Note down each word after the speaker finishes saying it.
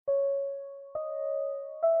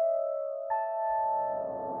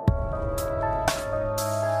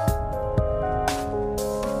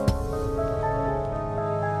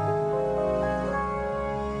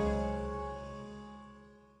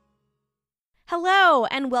Hello,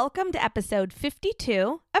 and welcome to episode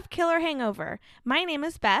 52 of Killer Hangover. My name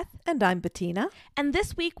is Beth. And I'm Bettina. And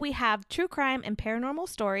this week we have true crime and paranormal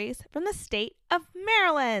stories from the state of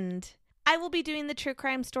Maryland. I will be doing the true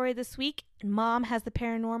crime story this week, and Mom has the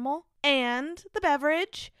paranormal and the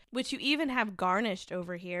beverage, which you even have garnished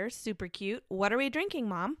over here. Super cute. What are we drinking,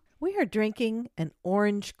 Mom? We are drinking an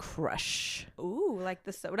Orange Crush. Ooh, like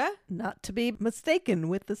the soda? Not to be mistaken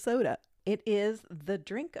with the soda. It is the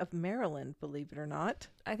drink of Maryland, believe it or not.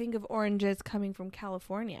 I think of oranges coming from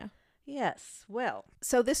California. Yes, well,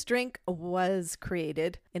 so this drink was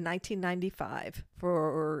created in 1995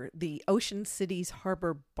 for the Ocean City's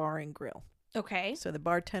Harbor Bar and Grill. Okay. So the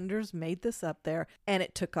bartenders made this up there, and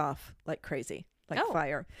it took off like crazy, like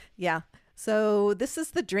fire. Yeah. So this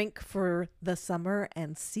is the drink for the summer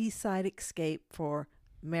and seaside escape for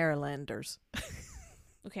Marylanders.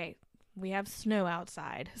 Okay. We have snow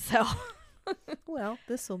outside, so. Well,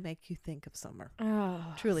 this will make you think of summer.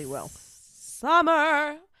 Oh, Truly will. Summer.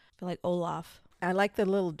 I feel like Olaf. I like the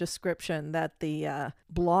little description that the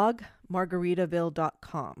blog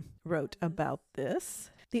Margaritaville.com wrote about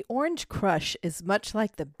this. The Orange Crush is much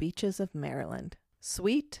like the beaches of Maryland.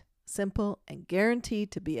 Sweet, simple, and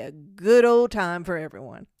guaranteed to be a good old time for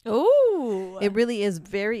everyone. Ooh. It really is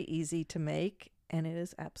very easy to make. And it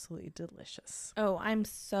is absolutely delicious. Oh, I'm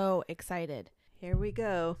so excited. Here we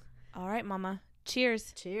go. All right, Mama.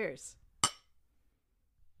 Cheers. Cheers.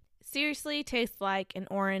 Seriously tastes like an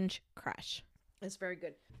Orange Crush. It's very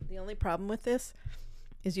good. The only problem with this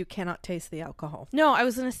is you cannot taste the alcohol. No, I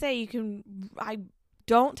was going to say I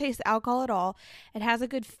don't taste the alcohol at all. It has a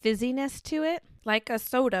good fizziness to it, like a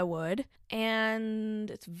soda would.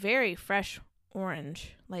 And it's very fresh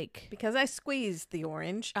orange, like because I squeezed the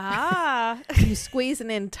orange. You squeeze an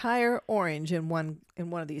entire orange in one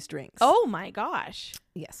of these drinks. Oh my gosh.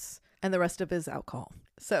 Yes, and the rest of it is alcohol.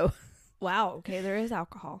 So wow, okay, there is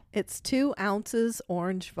alcohol. It's 2 ounces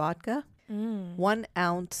orange vodka, 1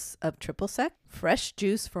 ounce of triple sec, fresh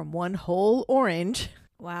juice from 1 whole orange,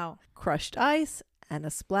 wow, crushed ice, and a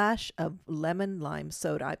splash of lemon lime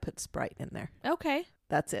soda. I put Sprite in there. Okay,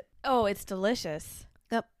 that's it. Oh, it's delicious.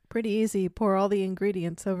 Pretty easy. Pour all the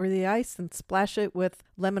ingredients over the ice and splash it with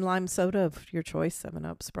lemon lime soda of your choice,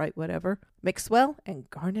 7-Up, Sprite, whatever. Mix well and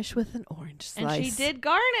garnish with an orange slice. And she did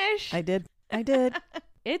garnish. I did.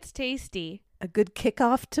 It's tasty. A good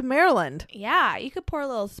kickoff to Maryland. Yeah, you could pour a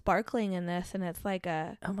little sparkling in this and it's like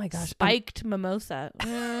a spiked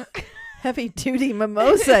mimosa. Heavy duty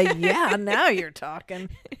mimosa. Yeah, now you're talking.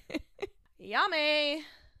 Yummy.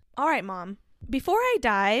 All right, Mom. Before I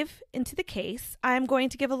dive into the case, I'm going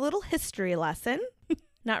to give a little history lesson.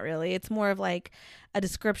 Not really. It's more of like a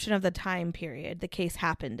description of the time period the case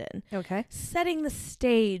happened in. Okay. Setting the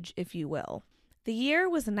stage, if you will. The year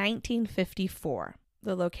was 1954.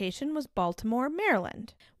 The location was Baltimore,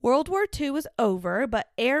 Maryland. World War II was over, but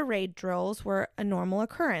air raid drills were a normal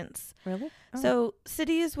occurrence. Really? Oh. So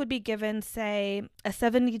cities would be given, say, a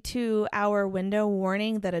 72-hour window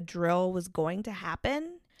warning that a drill was going to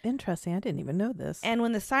happen. Interesting. I didn't even know this. And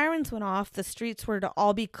when the sirens went off, the streets were to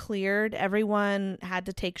all be cleared. Everyone had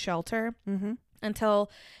to take shelter until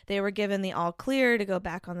they were given the all clear to go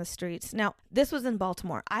back on the streets. Now, this was in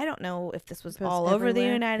Baltimore. I don't know if this was all over the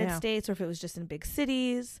United States or if it was just in big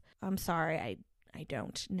cities. I'm sorry. I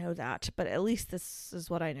don't know that. But at least this is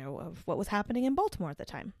what I know of what was happening in Baltimore at the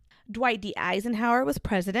time. Dwight D. Eisenhower was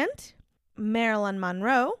president. Marilyn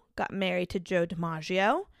Monroe got married to Joe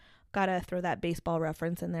DiMaggio. Gotta throw that baseball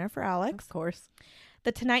reference in there for Alex. Of course.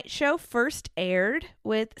 The Tonight Show first aired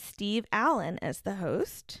with Steve Allen as the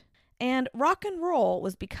host. And rock and roll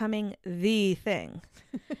was becoming the thing.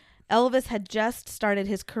 Elvis had just started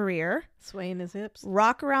his career. Swaying his hips.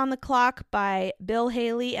 Rock Around the Clock by Bill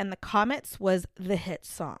Haley and the Comets was the hit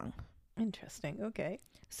song. Interesting. Okay.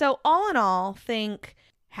 So all in all, think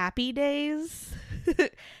Happy Days.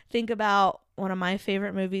 Think about one of my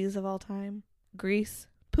favorite movies of all time, Grease.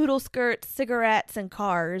 Poodle skirts, cigarettes, and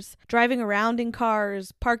cars. Driving around in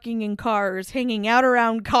cars, parking in cars, hanging out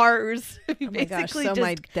around cars. Oh my gosh, so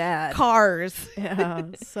my dad. Cars. Yeah,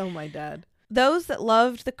 so my dad. Those that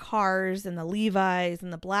loved the cars and the Levi's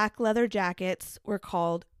and the black leather jackets were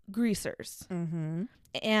called greasers. Mm-hmm.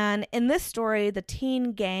 And in this story, the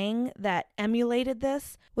teen gang that emulated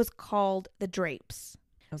this was called the Drapes.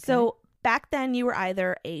 Okay. So back then, you were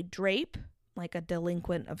either a drape, like a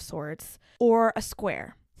delinquent of sorts, or a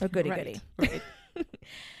square. A goody-goody. Right.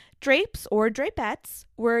 Drapes or drapettes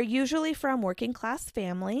were usually from working class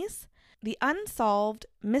families. The Unsolved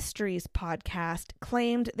Mysteries podcast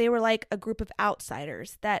claimed they were like a group of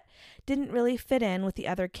outsiders that didn't really fit in with the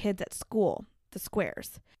other kids at school, the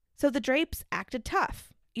Squares. So the Drapes acted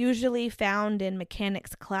tough, usually found in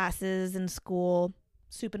mechanics classes in school,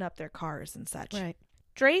 souping up their cars and such. Right.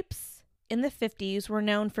 Drapes in the 50s were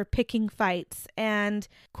known for picking fights and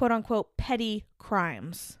quote-unquote petty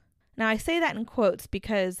crimes. Now, I say that in quotes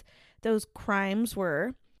because those crimes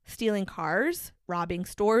were stealing cars, robbing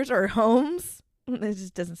stores or homes. It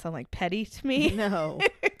just doesn't sound like petty to me. No.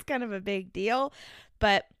 It's kind of a big deal,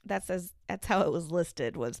 but that's how it was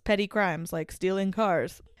listed, was petty crimes like stealing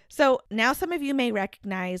cars. So now some of you may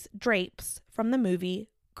recognize Drapes from the movie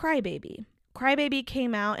Crybaby. Crybaby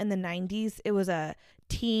came out in the 90s. It was a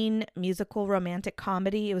teen musical romantic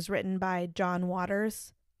comedy. It was written by John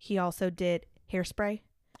Waters. He also did Hairspray.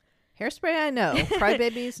 Hairspray, I know.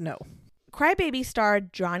 Crybabies, no. Crybaby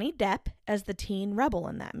starred Johnny Depp as the teen rebel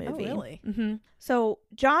in that movie. Oh, really? Mm-hmm. So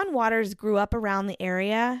John Waters grew up around the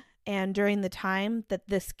area and during the time that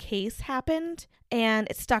this case happened, and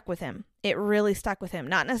it stuck with him. It really stuck with him.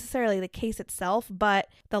 Not necessarily the case itself, but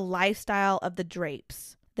the lifestyle of the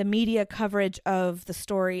Drapes, the media coverage of the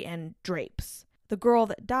story and Drapes. The girl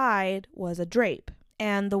that died was a Drape.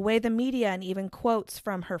 And the way the media and even quotes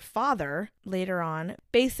from her father later on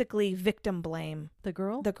basically victim blame The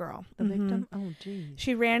girl? the girl. The victim? Oh, geez.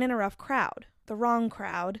 She ran in a rough crowd, the wrong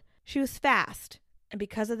crowd. She was fast. And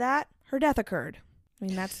because of that, her death occurred. I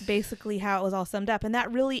mean, that's basically how it was all summed up. And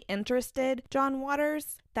that really interested John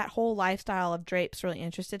Waters. That whole lifestyle of Drapes really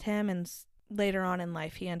interested him. And later on in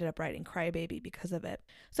life, he ended up writing Crybaby because of it.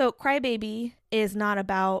 So Crybaby is not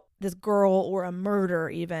about this girl or a murder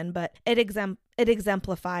even, but it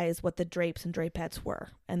exemplifies what the Drapes and Drapettes were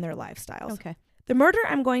and their lifestyles. Okay. The murder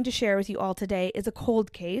I'm going to share with you all today is a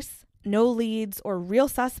cold case. No leads or real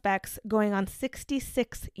suspects, going on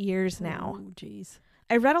 66 years now. Oh, geez.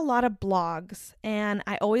 I read a lot of blogs, and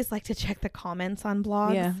I always like to check the comments on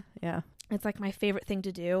blogs. Yeah. It's like my favorite thing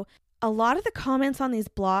to do. A lot of the comments on these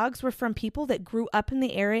blogs were from people that grew up in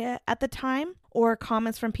the area at the time, or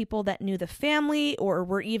comments from people that knew the family or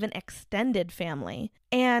were even extended family.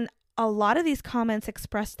 And a lot of these comments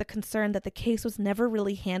expressed the concern that the case was never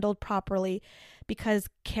really handled properly because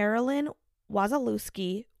Carolyn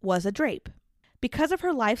Wasilewski was a Drape. Because of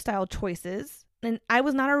her lifestyle choices, and I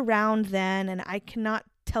was not around then, and I cannot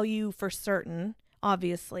tell you for certain,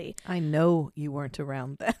 obviously. I know you weren't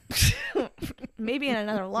around then. Maybe in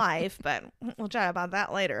another life, but we'll chat about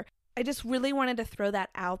that later. I just really wanted to throw that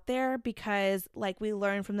out there because, like we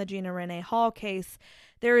learned from the Gina Renee Hall case,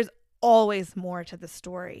 there is always more to the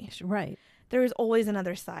story. Right. There is always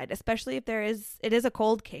another side, especially if it is a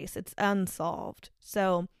cold case. It's unsolved.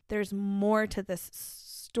 So there's more to this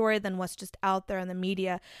story than what's just out there in the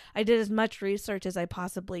media. I did as much research as I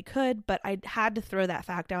possibly could, but I had to throw that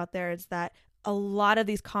fact out there. It's that a lot of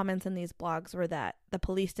these comments in these blogs were that the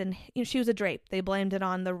police didn't, she was a Drape. They blamed it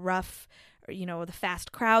on the rough, the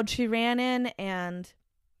fast crowd she ran in, and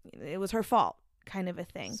it was her fault, kind of a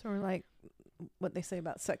thing. Sort of like what they say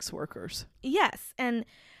about sex workers. Yes,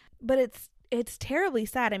 but it's terribly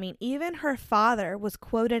sad. I mean, even her father was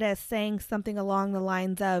quoted as saying something along the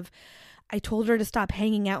lines of, "I told her to stop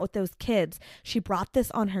hanging out with those kids. She brought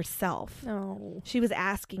this on herself. No. She was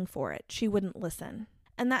asking for it. She wouldn't listen."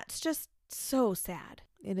 And that's just so sad.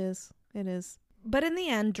 It is. But in the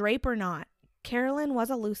end, Drape or not, Carolyn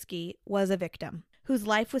Wasilewski was a victim whose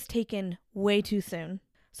life was taken way too soon.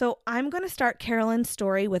 So I'm going to start Carolyn's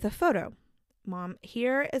story with a photo. Mom,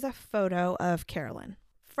 here is a photo of Carolyn.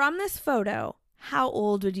 From this photo, how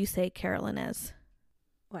old would you say Carolyn is?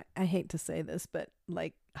 Well, I hate to say this, but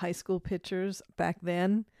like high school pictures back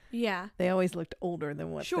then, Yeah. they always looked older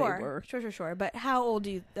than what they were. Sure. But how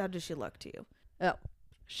does she look to you? Oh,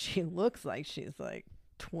 she looks like she's like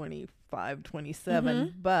 25,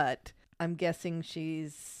 27, but I'm guessing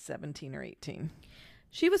she's 17 or 18.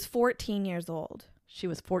 She was 14 years old. She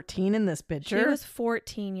was 14 in this picture? She was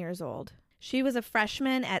 14 years old. She was a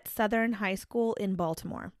freshman at Southern High School in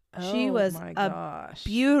Baltimore. She was a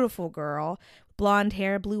beautiful girl, blonde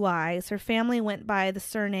hair, blue eyes. Her family went by the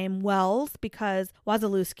surname Wells because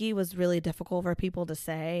Wasilewski was really difficult for people to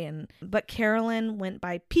say, but Carolyn went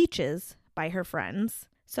by Peaches by her friends.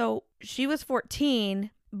 So she was 14,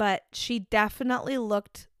 but she definitely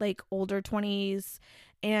looked like older 20s,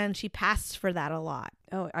 and she passed for that a lot.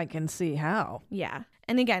 Oh, I can see how. Yeah.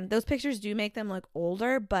 And again, those pictures do make them look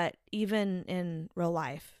older, but even in real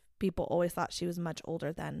life, people always thought she was much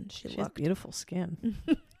older than she looked. She has beautiful skin.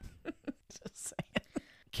 Just saying.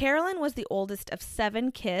 Carolyn was the oldest of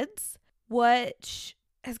 7 kids, which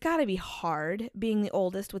has got to be hard. Being the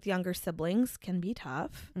oldest with younger siblings can be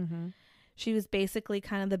tough. Mm-hmm. She was basically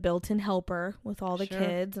kind of the built-in helper with all the Sure.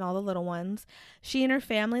 kids and all the little ones. She and her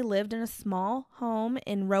family lived in a small home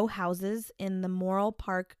in row houses in the Morrill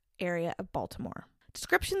Park area of Baltimore.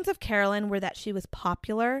 Descriptions of Carolyn were that she was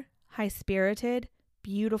popular, high-spirited,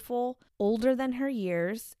 beautiful, older than her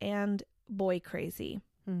years, and boy crazy.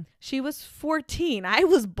 She was 14. I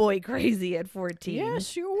was boy crazy at 14.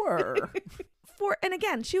 Yes, you were. And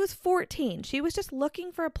again, she was 14. She was just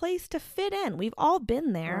looking for a place to fit in. We've all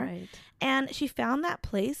been there. Right. And she found that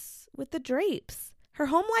place with the Drapes. Her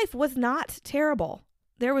home life was not terrible.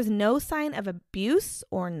 There was no sign of abuse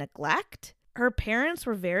or neglect. Her parents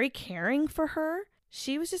were very caring for her.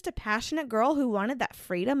 She was just a passionate girl who wanted that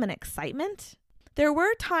freedom and excitement. There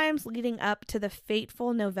were times leading up to the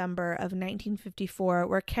fateful November of 1954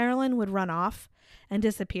 where Carolyn would run off and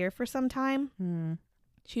disappear for some time.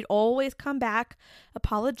 She'd always come back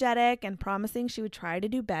apologetic and promising she would try to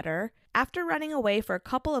do better. After running away for a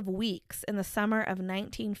couple of weeks in the summer of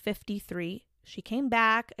 1953, she came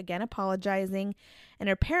back, again apologizing, and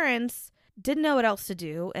her parents didn't know what else to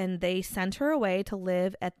do, and they sent her away to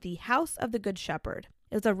live at the House of the Good Shepherd.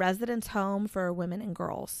 It was a residence home for women and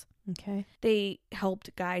girls. Okay. They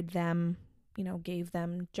helped guide them, gave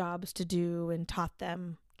them jobs to do and taught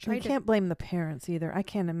them. You can't blame the parents either. I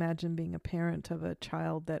can't imagine being a parent of a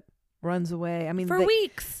child that runs away. I mean, for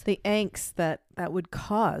weeks. The angst that would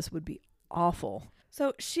cause would be awful.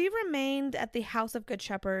 So she remained at the House of Good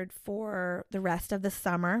Shepherd for the rest of the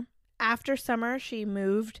summer. After summer, she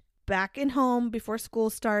moved back in home before school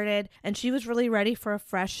started, and she was really ready for a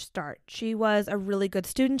fresh start. She was a really good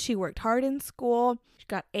student. She worked hard in school. She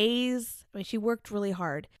got A's. I mean, she worked really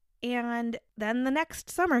hard. And then the next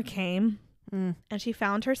summer came, and she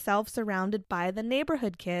found herself surrounded by the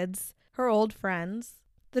neighborhood kids, her old friends,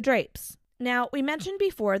 the Drapes. Now, we mentioned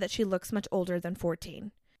before that she looks much older than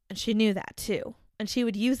 14, and she knew that too. And she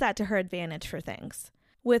would use that to her advantage for things.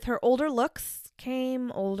 With her older looks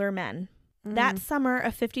came older men. That summer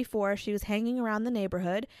of 54, she was hanging around the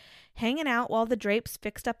neighborhood, hanging out while the Drapes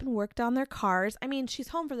fixed up and worked on their cars. I mean, she's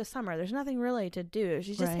home for the summer. There's nothing really to do.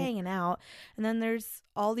 She's just hanging out. And then there's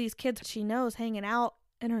all these kids she knows hanging out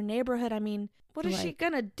in her neighborhood. I mean, what is she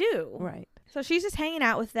going to do? Right. So she's just hanging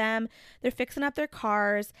out with them. They're fixing up their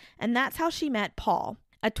cars. And that's how she met Paul,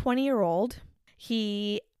 a 20-year-old.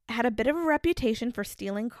 He had a bit of a reputation for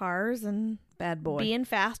stealing cars and bad boy, being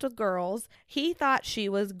fast with girls. He thought she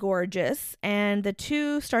was gorgeous, and the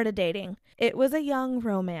two started dating. It was a young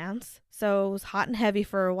romance, so it was hot and heavy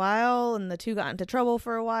for a while, and the two got into trouble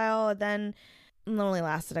for a while, and then it only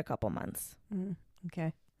lasted a couple months.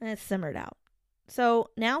 Okay. And it simmered out. So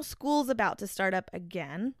now school's about to start up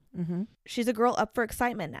again. She's a girl up for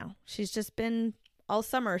excitement now. She's just been all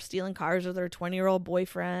summer stealing cars with her 20-year-old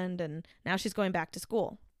boyfriend, and now she's going back to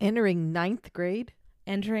school. Entering 9th grade?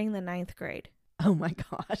 Entering the 9th grade. Oh my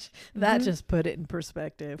gosh. That just put it in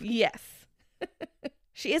perspective. Yes.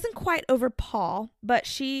 She isn't quite over Paul, but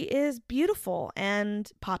she is beautiful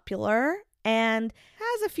and popular and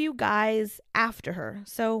has a few guys after her.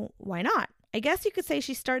 So why not? I guess you could say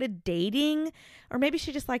she started dating, or maybe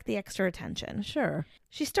she just liked the extra attention. Sure.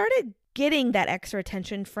 She started getting that extra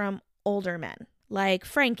attention from older men, like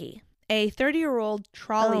Frankie, a 30-year-old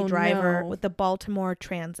trolley driver with the Baltimore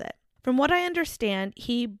Transit. From what I understand,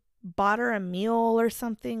 he bought her a meal or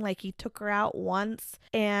something. Like, he took her out once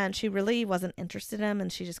and she really wasn't interested in him,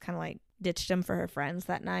 and she just kind of like ditched him for her friends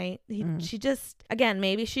that night. She just, again,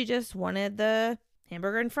 maybe she just wanted the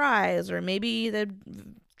hamburger and fries, or maybe the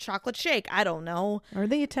chocolate shake. I don't know. Or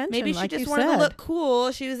the attention. Maybe she just wanted to look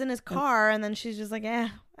cool. She was in his car, and then she's just like,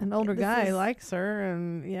 an older guy likes her,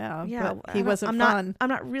 and but he wasn't fun. I'm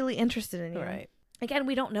not really interested in you. Right. Again,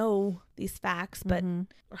 we don't know these facts, but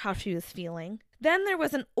or how she was feeling. Then there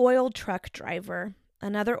was an oil truck driver,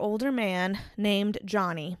 another older man named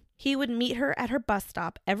Johnny. He would meet her at her bus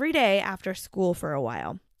stop every day after school for a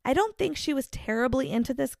while. I don't think she was terribly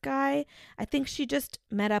into this guy. I think she just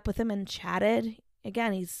met up with him and chatted.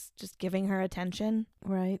 Again, he's just giving her attention.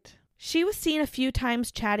 Right. She was seen a few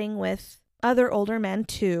times chatting with other older men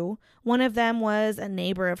too. One of them was a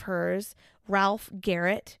neighbor of hers, Ralph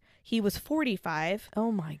Garrett. He was 45.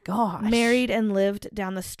 Oh my gosh. Married and lived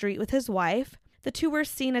down the street with his wife. The two were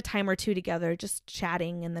seen a time or two together, just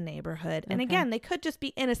chatting in the neighborhood. And again, they could just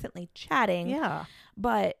be innocently chatting. Yeah.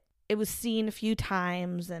 But it was seen a few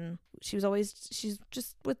times, and she's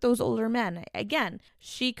just with those older men. Again,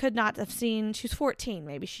 she could not have seen, she was 14.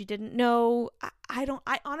 Maybe she didn't know.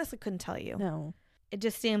 I honestly couldn't tell you. No. It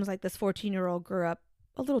just seems like this 14-year-old grew up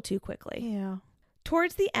a little too quickly. Yeah.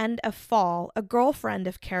 Towards the end of fall, a girlfriend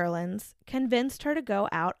of Carolyn's convinced her to go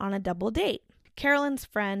out on a double date. Carolyn's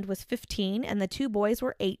friend was 15 and the two boys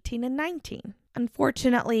were 18 and 19.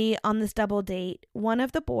 Unfortunately, on this double date, one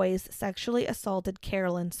of the boys sexually assaulted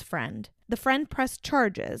Carolyn's friend. The friend pressed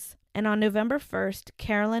charges, and on November 1st,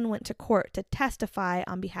 Carolyn went to court to testify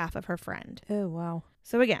on behalf of her friend. Oh, wow.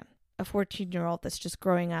 So again, a 14-year-old that's just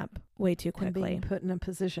growing up way too quickly. And being put in a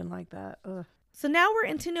position like that. Ugh. So now we're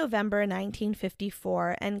into November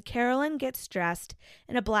 1954, and Carolyn gets dressed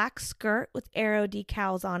in a black skirt with arrow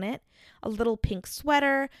decals on it, a little pink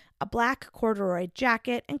sweater, a black corduroy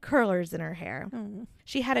jacket, and curlers in her hair.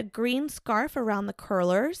 She had a green scarf around the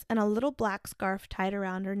curlers and a little black scarf tied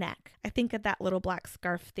around her neck. I think of that little black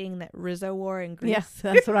scarf thing that Rizzo wore in Grease. Yes,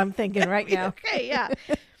 that's what I'm thinking right now. Okay, yeah.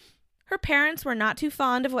 Her parents were not too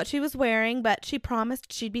fond of what she was wearing, but she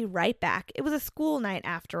promised she'd be right back. It was a school night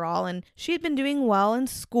after all, and she had been doing well in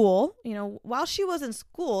school. You know, while she was in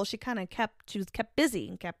school, she was kept busy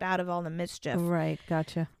and kept out of all the mischief. Right,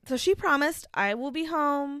 gotcha. So she promised, I will be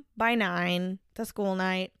home by 9 to school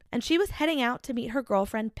night. And she was heading out to meet her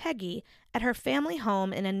girlfriend Peggy at her family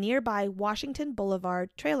home in a nearby Washington Boulevard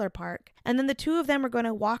trailer park. And then the two of them were going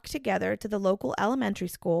to walk together to the local elementary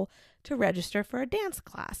school to register for a dance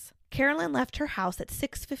class. Carolyn left her house at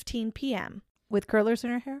 6:15 p.m. With curlers in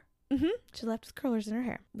her hair? She left with curlers in her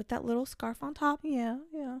hair with that little scarf on top. Yeah.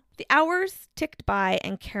 The hours ticked by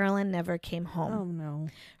and Carolyn never came home. Oh, no.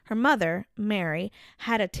 Her mother, Mary,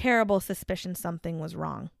 had a terrible suspicion something was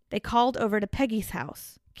wrong. They called over to Peggy's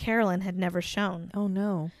house. Carolyn had never shown. Oh,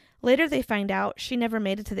 no. Later, they find out she never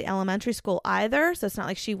made it to the elementary school either, so it's not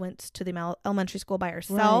like she went to the elementary school by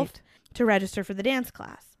herself to register for the dance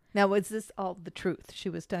class. Now, was this all the truth? She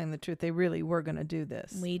was telling the truth. They really were going to do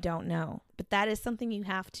this. We don't know. But that is something you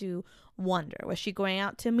have to wonder. Was she going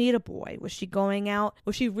out to meet a boy? Was she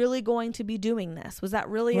really going to be doing this? Was that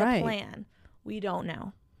really a plan? We don't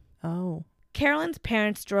know. Oh. Carolyn's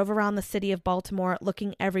parents drove around the city of Baltimore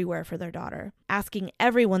looking everywhere for their daughter, asking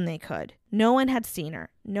everyone they could. No one had seen her.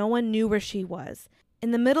 No one knew where she was.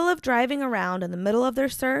 In the middle of driving around in the middle of their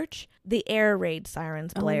search, the air raid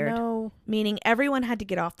sirens blared, meaning everyone had to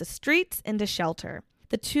get off the streets into shelter.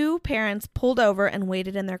 The two parents pulled over and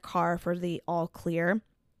waited in their car for the all clear.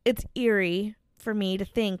 It's eerie for me to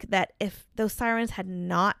think that if those sirens had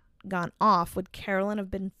not gone off, would Carolyn have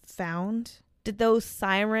been found? Did those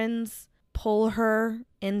sirens pull her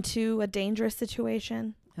into a dangerous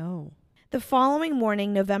situation? Oh. The following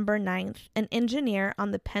morning, November 9th, an engineer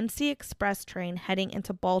on the Pennsy Express train heading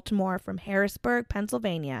into Baltimore from Harrisburg,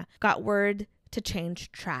 Pennsylvania, got word to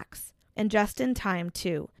change tracks. And just in time,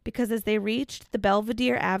 too, because as they reached the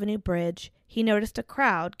Belvedere Avenue Bridge, he noticed a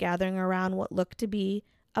crowd gathering around what looked to be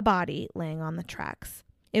a body laying on the tracks.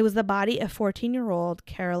 It was the body of 14-year-old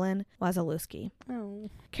Carolyn Wasielewski. Oh.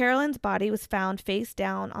 Carolyn's body was found face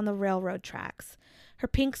down on the railroad tracks. Her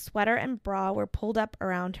pink sweater and bra were pulled up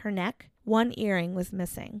around her neck. One earring was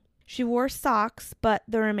missing. She wore socks, but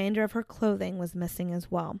the remainder of her clothing was missing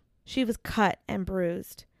as well. She was cut and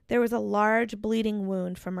bruised. There was a large bleeding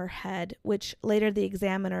wound from her head, which later the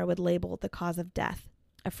examiner would label the cause of death,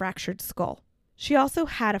 a fractured skull. She also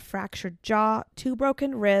had a fractured jaw, 2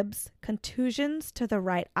 broken ribs, contusions to the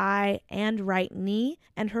right eye and right knee,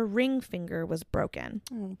 and her ring finger was broken.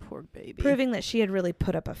 Oh, poor baby. Proving that she had really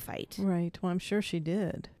put up a fight. Right. Well, I'm sure she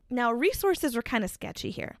did. Now, resources were kind of sketchy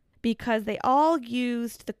here because they all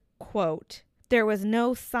used the quote, "There was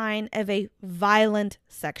no sign of a violent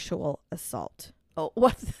sexual assault." Oh,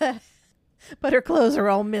 what's that? But her clothes are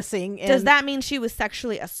all missing. And Does that mean she was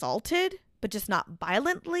sexually assaulted, but just not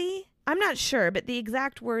violently? I'm not sure, but the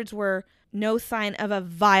exact words were no sign of a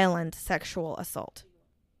violent sexual assault.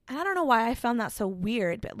 And I don't know why I found that so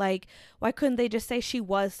weird, but like, why couldn't they just say she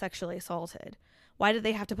was sexually assaulted? Why did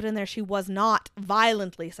they have to put in there she was not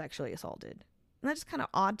violently sexually assaulted? Isn't that just kind of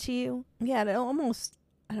odd to you? Yeah, it almost,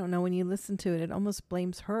 I don't know, when you listen to it, it almost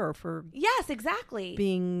blames her for Yes, exactly.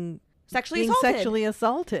 being Sexually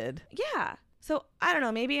assaulted. Yeah. So I don't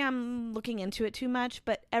know, maybe I'm looking into it too much,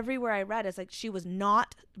 but everywhere I read is like she was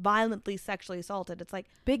not violently sexually assaulted. It's like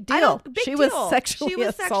big deal. She was sexually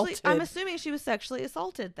assaulted. I'm assuming she was sexually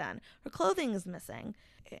assaulted then. Her clothing is missing.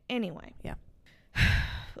 Anyway. Yeah.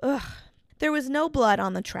 Ugh. There was no blood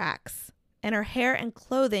on the tracks, and her hair and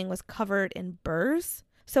clothing was covered in burrs.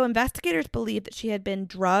 So investigators believed that she had been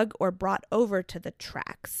drugged or brought over to the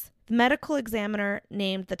tracks. The medical examiner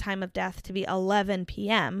named the time of death to be 11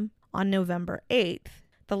 p.m. on November 8th.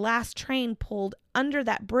 The last train pulled under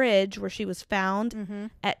that bridge where she was found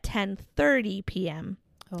at 10:30 p.m.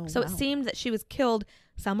 Oh, So wow. it seemed that she was killed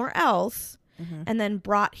somewhere else and then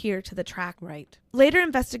brought here to the track. Right. Later,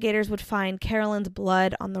 investigators would find Carolyn's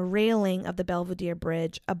blood on the railing of the Belvedere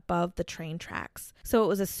Bridge above the train tracks. So it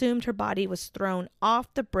was assumed her body was thrown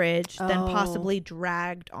off the bridge, then possibly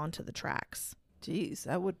dragged onto the tracks. Geez,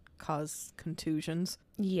 that would cause contusions.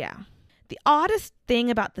 Yeah. The oddest thing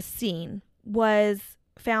about the scene was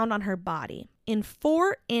found on her body in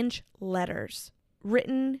 4-inch letters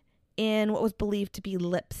written in what was believed to be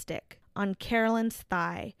lipstick. On Carolyn's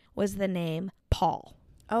thigh was the name Paul.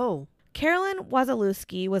 Oh. Carolyn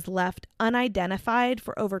Wasilewski was left unidentified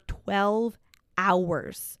for over 12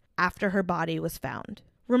 hours after her body was found.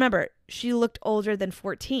 Remember, she looked older than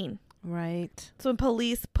 14. Right. So when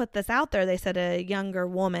police put this out there, they said a younger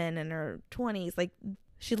woman in her 20s, like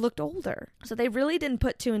she looked older. So they really didn't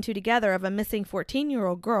put 2 and 2 together of a missing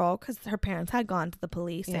 14-year-old girl, because her parents had gone to the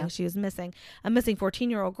police saying she was missing. A missing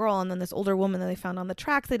 14-year-old girl and then this older woman that they found on the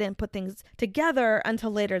tracks. They didn't put things together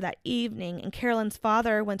until later that evening. And Carolyn's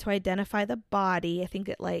father went to identify the body, I think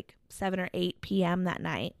at like 7 or 8 p.m. that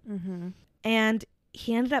night. Mm-hmm. And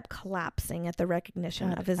he ended up collapsing at the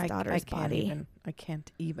recognition of his daughter's body. I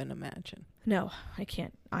can't even imagine. No, I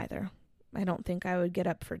can't either. I don't think I would get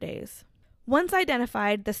up for days. Once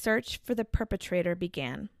identified, the search for the perpetrator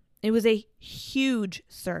began. It was a huge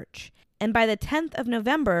search. And by the 10th of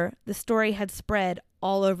November, the story had spread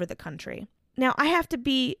all over the country. Now, I have to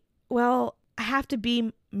be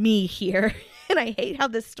me here. And I hate how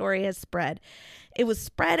this story has spread. It was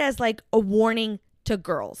spread as like a warning to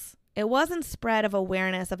girls. It wasn't spread of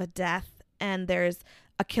awareness of a death and there's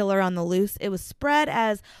a killer on the loose. It was spread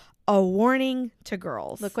as a warning to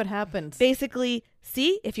girls. Look what happens. Basically,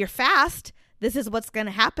 see, if you're fast, this is what's going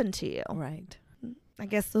to happen to you. Right. I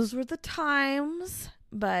guess those were the times,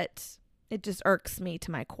 but it just irks me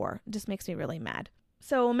to my core. It just makes me really mad.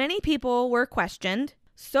 So many people were questioned.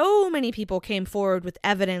 So many people came forward with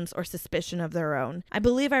evidence or suspicion of their own. I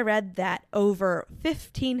believe I read that over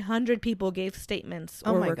 1,500 people gave statements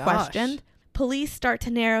or were questioned. Police start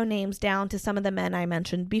to narrow names down to some of the men I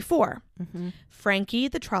mentioned before. Mm-hmm. Frankie,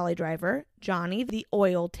 the trolley driver, Johnny, the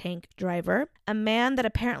oil tank driver, a man that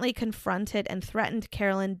apparently confronted and threatened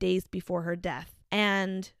Carolyn days before her death,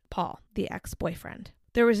 and Paul, the ex-boyfriend.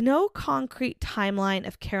 There was no concrete timeline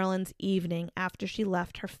of Carolyn's evening after she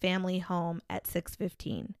left her family home at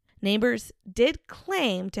 6:15. Neighbors did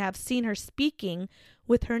claim to have seen her speaking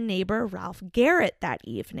with her neighbor Ralph Garrett that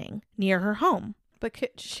evening near her home. But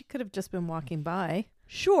she could have just been walking by.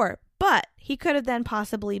 Sure, but he could have then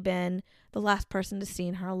possibly been the last person to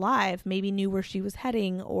see her alive, maybe knew where she was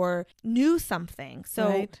heading or knew something.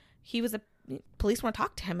 So police want to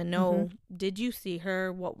talk to him and know, did you see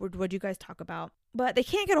her? What you guys talk about? But they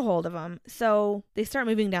can't get a hold of him, so they start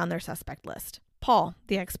moving down their suspect list. Paul,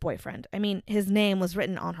 the ex-boyfriend. I mean, his name was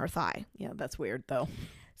written on her thigh. Yeah, that's weird, though.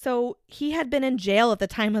 So he had been in jail at the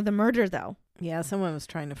time of the murder, though. Yeah, someone was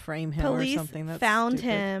trying to frame him or something. Police found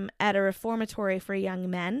him at a reformatory for young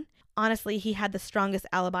men. Honestly, he had the strongest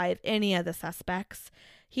alibi of any of the suspects.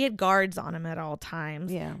 He had guards on him at all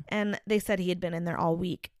times. Yeah. And they said he had been in there all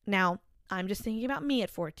week. Now, I'm just thinking about me at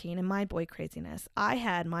 14 and my boy craziness. I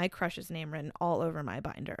had my crush's name written all over my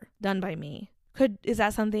binder, done by me. Is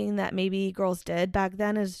that something that maybe girls did back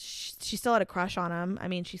then? Is she still had a crush on him? I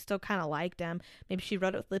mean, she still kind of liked him. Maybe she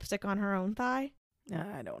wrote it with lipstick on her own thigh?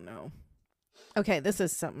 I don't know. Okay, this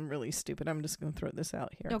is something really stupid. I'm just going to throw this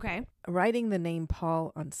out here. Okay. Writing the name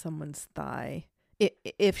Paul on someone's thigh,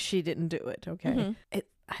 if she didn't do it, okay? Mm-hmm.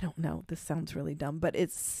 I don't know. This sounds really dumb, but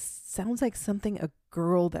it sounds like something a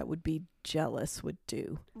girl that would be jealous would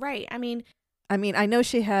do. Right. I mean, I know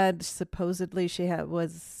she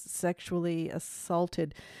was sexually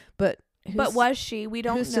assaulted, but was she? We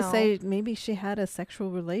don't know. Who's to say maybe she had a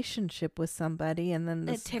sexual relationship with somebody and then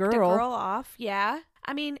this ticked a girl off. Yeah.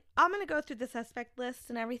 I mean, I'm going to go through the suspect list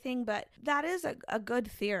and everything, but that is a good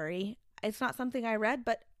theory. It's not something I read,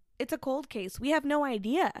 but it's a cold case. We have no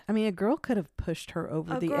idea. I mean, a girl could have pushed her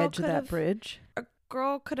over the edge of that bridge. A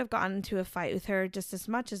girl could have gotten into a fight with her just as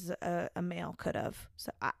much as a male could have.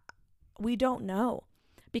 So we don't know,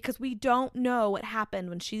 because we don't know what happened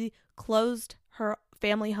when she closed her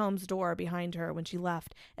family home's door behind her when she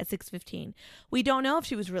left at 6:15. We don't know if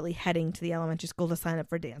she was really heading to the elementary school to sign up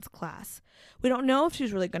for dance class. We don't know if she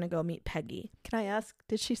was really going to go meet Peggy. Can I ask,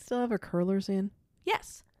 did she still have her curlers in?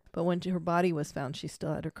 Yes. But when her body was found, she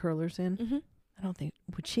still had her curlers in? Mm-hmm. I don't think,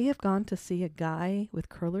 would she have gone to see a guy with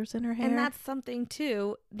curlers in her hair? And that's something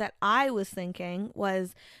too that I was thinking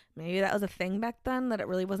was maybe that was a thing back then, that it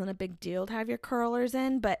really wasn't a big deal to have your curlers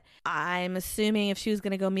in. But I'm assuming if she was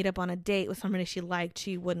going to go meet up on a date with somebody she liked,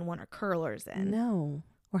 she wouldn't want her curlers in. No.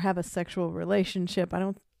 Or have a sexual relationship. I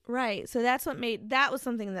don't Right. So that was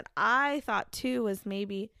something that I thought too, was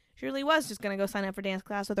maybe she really was just going to go sign up for dance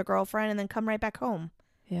class with her girlfriend and then come right back home.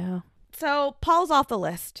 Yeah. So Paul's off the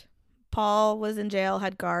list. Paul was in jail,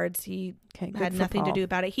 had guards. He had nothing to do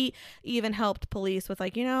about it. He even helped police with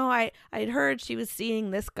like, I'd heard she was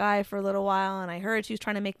seeing this guy for a little while, and I heard she was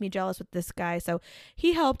trying to make me jealous with this guy. So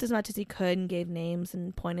he helped as much as he could and gave names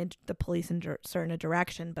and pointed the police in certain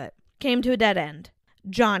direction, but came to a dead end.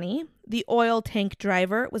 Johnny, the oil tank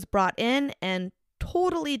driver, was brought in and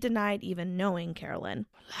totally denied even knowing Carolyn.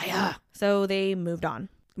 Liar. So they moved on.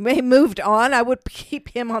 They moved on. I would keep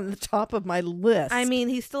him on the top of my list. I mean,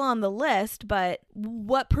 he's still on the list, but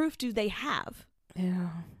what proof do they have? Yeah.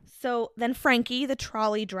 So then Frankie, the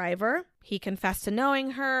trolley driver, he confessed to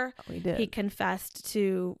knowing her. Oh, he did. He confessed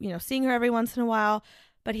to, seeing her every once in a while,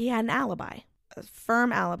 but he had an alibi, a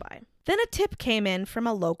firm alibi. Then a tip came in from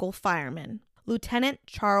a local fireman, Lieutenant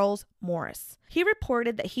Charles Morris. He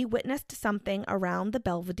reported that he witnessed something around the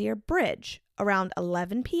Belvedere Bridge around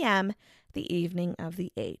 11 p.m. the evening of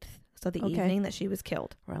the 8th. So the evening that she was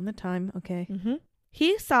killed. Around the time, okay. Mm-hmm.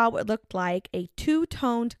 He saw what looked like a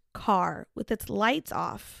two-toned car with its lights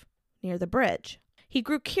off near the bridge. He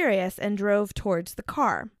grew curious and drove towards the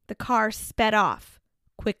car. The car sped off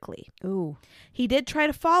quickly. Ooh. He did try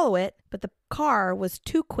to follow it, but the car was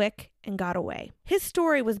too quick and got away. His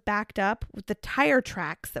story was backed up with the tire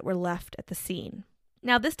tracks that were left at the scene.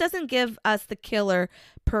 Now, this doesn't give us the killer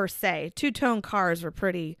per se. Two-tone cars were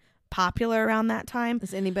pretty popular around that time.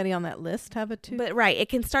 Does anybody on that list have a two? But right, it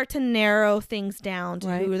can start to narrow things down to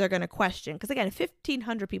Right. who they're going to question. Because again, if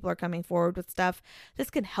 1,500 people are coming forward with stuff, this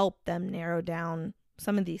can help them narrow down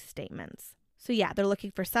some of these statements. So yeah, they're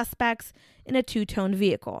looking for suspects in a two-tone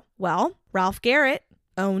vehicle. Well, Ralph Garrett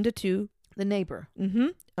owned a The neighbor.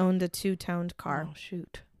 owned a two-toned car. Oh,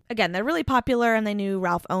 shoot. Again, they're really popular, and they knew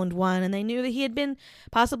Ralph owned one, and they knew that he had been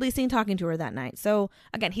possibly seen talking to her that night. So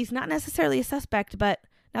again, he's not necessarily a suspect, but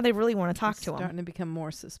now they really want to talk to him. Starting to become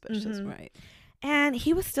more suspicious, right? And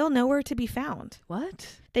he was still nowhere to be found.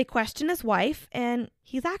 What? They questioned his wife, and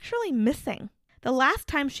he's actually missing. The last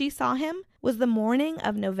time she saw him was the morning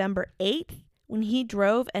of November 8th, when he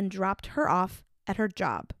drove and dropped her off at her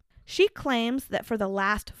job. She claims that for the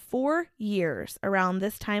last 4 years, around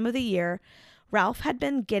this time of the year, Ralph had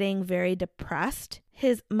been getting very depressed.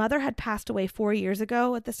 His mother had passed away 4 years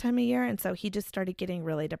ago at this time of year, and so he just started getting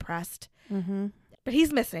really depressed. Mm-hmm. But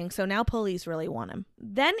he's missing, so now police really want him.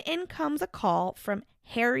 Then in comes a call from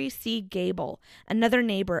Harry C. Gable, another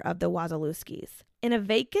neighbor of the Wazalewskis. In a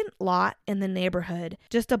vacant lot in the neighborhood,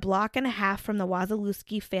 just a block and a half from the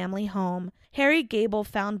Wazalewski family home, Harry Gable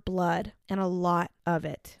found blood, and a lot of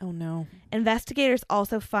it. Oh, no. Investigators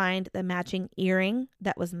also find the matching earring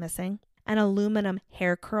that was missing, an aluminum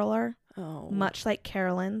hair curler, much like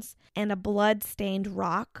Carolyn's, and a blood-stained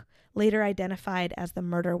rock, later identified as the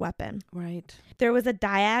murder weapon. Right. There was a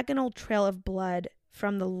diagonal trail of blood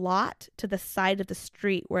from the lot to the side of the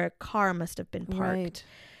street where a car must have been parked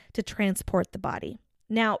to transport the body.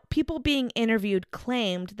 Now, people being interviewed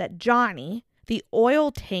claimed that Johnny, the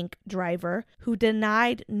oil tank driver who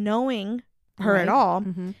denied knowing her at all,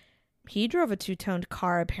 he drove a two-toned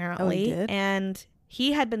car apparently, he did? and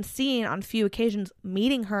he had been seen on a few occasions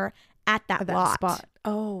meeting her at that lot. spot.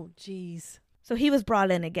 Oh, geez. So he was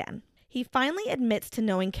brought in again. He finally admits to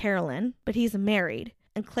knowing Carolyn, but he's married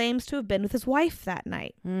and claims to have been with his wife that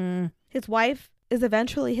night. His wife is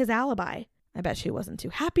eventually his alibi. I bet she wasn't too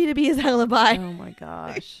happy to be his alibi. Oh, my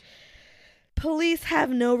gosh. Police have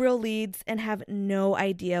no real leads and have no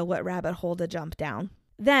idea what rabbit hole to jump down.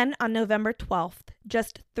 Then, on November 12th,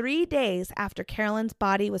 just 3 days after Carolyn's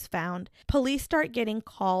body was found, police start getting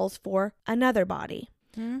calls for another body.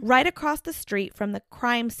 Right across the street from the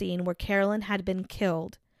crime scene where Carolyn had been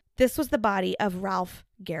killed. This was the body of Ralph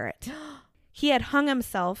Garrett. He had hung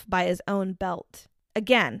himself by his own belt.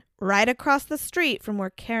 Again, right across the street from where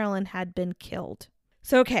Carolyn had been killed.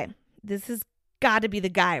 So, okay, this has got to be the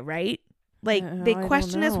guy, right? Like, they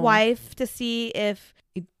question his wife to see if...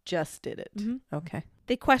 He just did it. Okay.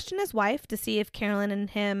 They questioned his wife to see if Carolyn and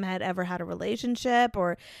him had ever had a relationship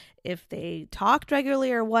or if they talked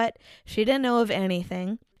regularly or what. She didn't know of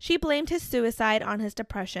anything. She blamed his suicide on his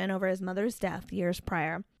depression over his mother's death years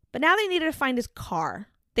prior. But now they needed to find his car.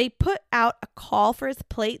 They put out a call for his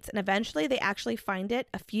plates, and eventually they actually find it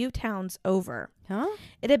a few towns over.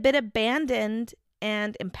 It had been abandoned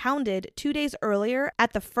and impounded 2 days earlier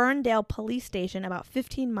at the Ferndale police station about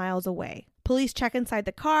 15 miles away. Police check inside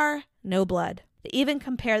the car, no blood. They even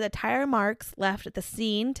compare the tire marks left at the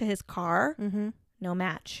scene to his car, no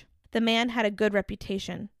match. The man had a good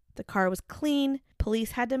reputation. The car was clean.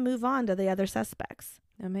 Police had to move on to the other suspects.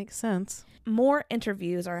 That makes sense. More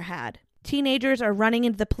interviews are had. Teenagers are running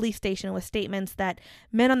into the police station with statements that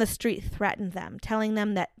men on the street threatened them, telling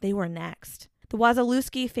them that they were next. The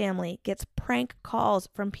Wazalewski family gets prank calls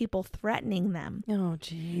from people threatening them. Oh,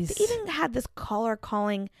 jeez. They even had this caller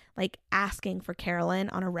calling, like asking for Carolyn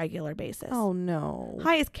on a regular basis. Oh, no.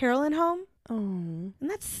 Hi, is Carolyn home? Oh. And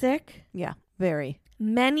that's sick. Yeah, very.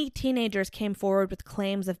 Many teenagers came forward with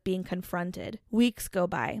claims of being confronted. Weeks go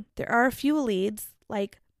by. There are a few leads,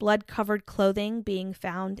 like blood-covered clothing being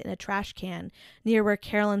found in a trash can near where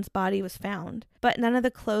Carolyn's body was found. But none of the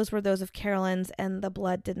clothes were those of Carolyn's, and the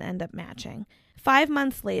blood didn't end up matching. 5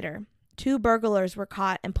 months later, 2 burglars were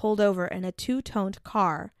caught and pulled over in a 2-toned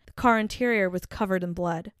car. The car interior was covered in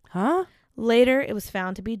blood. Huh? Later, it was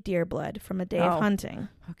found to be deer blood from a day of hunting.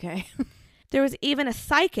 Okay. There was even a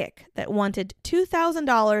psychic that wanted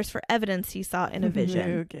 $2,000 for evidence he saw in a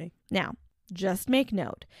vision. Okay. Now, just make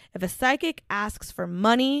note. If a psychic asks for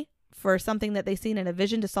money for something that they've seen in a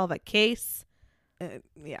vision to solve a case,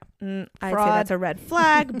 Yeah. I'd say that's a red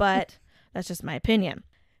flag, but that's just my opinion.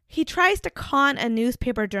 He tries to con a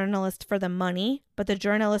newspaper journalist for the money, but the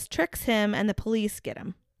journalist tricks him and the police get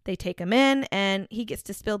him. They take him in, and he gets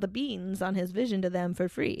to spill the beans on his vision to them for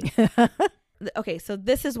free. Okay, so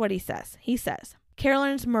this is what he says. He says,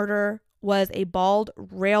 Carolyn's murderer was a bald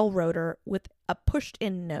railroader with a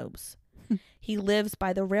pushed-in nose. He lives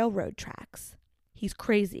by the railroad tracks. He's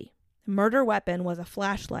crazy. The murder weapon was a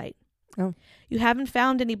flashlight. Oh. You haven't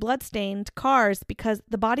found any blood-stained cars because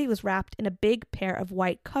the body was wrapped in a big pair of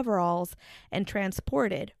white coveralls and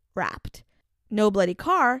transported, wrapped. No bloody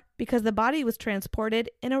car because the body was transported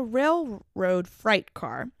in a railroad freight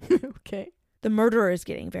car. Okay. The murderer is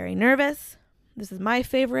getting very nervous. This is my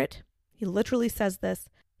favorite. He literally says this.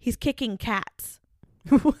 He's kicking cats.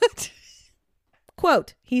 What?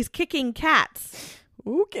 Quote, he's kicking cats.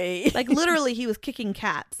 Okay. Like literally he was kicking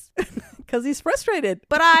cats. Because he's frustrated.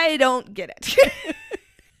 But I don't get it.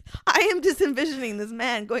 I am just envisioning this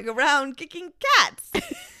man going around kicking cats.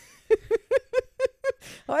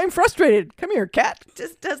 I'm frustrated. Come here, cat.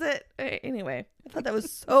 Just does it. Anyway, I thought that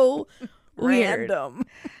was so weird. Random.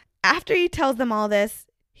 After he tells them all this,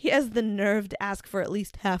 he has the nerve to ask for at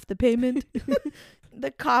least half the payment.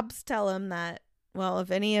 The cops tell him that, well, if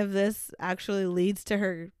any of this actually leads to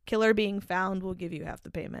her killer being found, we'll give you half the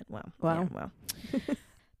payment. Well, wow. Yeah, well.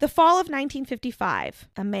 The fall of 1955,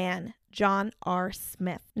 a man, John R.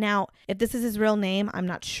 Smith. Now, if this is his real name, I'm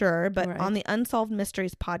not sure, but on the Unsolved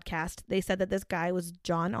Mysteries podcast, they said that this guy was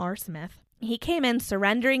John R. Smith. He came in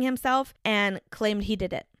surrendering himself and claimed he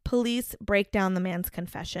did it. Police break down the man's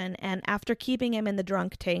confession, and after keeping him in the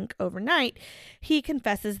drunk tank overnight, he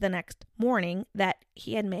confesses the next morning that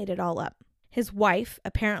he had made it all up. His wife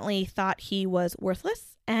apparently thought he was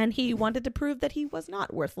worthless, and he wanted to prove that he was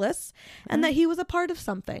not worthless and that he was a part of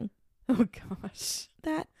something. Oh, gosh.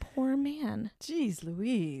 That poor man. Jeez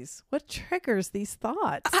Louise. What triggers these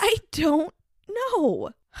thoughts? I don't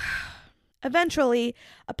know. Eventually,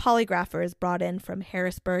 a polygrapher is brought in from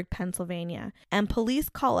Harrisburg, Pennsylvania, and police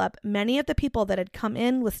call up many of the people that had come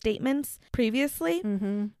in with statements previously.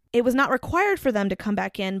 Mm-hmm. It was not required for them to come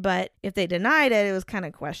back in, but if they denied it, it was kind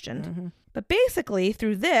of questioned. Mm-hmm. But basically,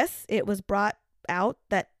 through this, it was brought out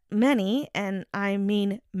that many, and I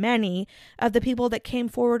mean many, of the people that came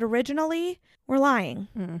forward originally were lying.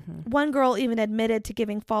 Mm-hmm. One girl even admitted to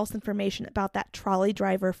giving false information about that trolley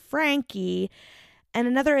driver, Frankie, and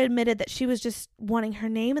another admitted that she was just wanting her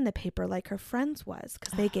name in the paper like her friends was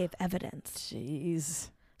because they gave evidence. Jeez.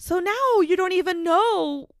 So now you don't even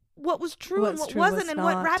know what was true and what wasn't and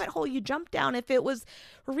what not. rabbit hole you jumped down, if it was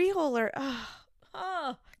real or...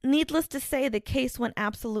 Needless to say, the case went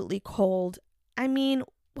absolutely cold. I mean,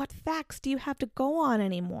 what facts do you have to go on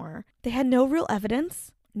anymore? They had no real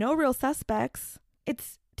evidence, no real suspects.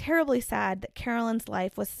 It's terribly sad that Carolyn's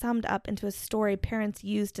life was summed up into a story parents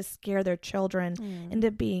used to scare their children into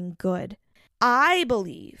being good. I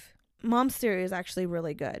believe Mom's theory is actually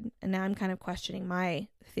really good. And now I'm kind of questioning my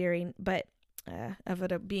theory, but of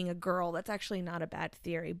it being a girl, that's actually not a bad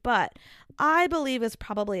theory. But I believe it's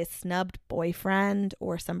probably a snubbed boyfriend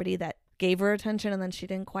or somebody that gave her attention and then she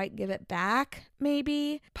didn't quite give it back,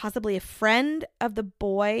 maybe. Possibly a friend of the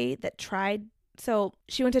boy that tried. So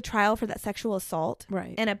she went to trial for that sexual assault.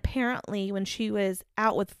 Right. And apparently when she was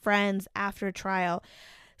out with friends after trial,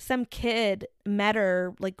 some kid met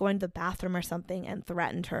her like going to the bathroom or something and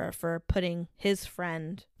threatened her for putting his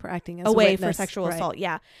friend For acting as away a witness. for sexual assault.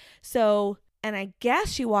 Yeah. So, and I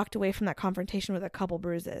guess she walked away from that confrontation with a couple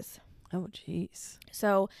bruises. Oh, jeez.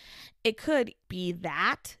 So it could be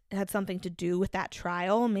that it had something to do with that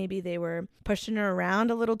trial. Maybe they were pushing her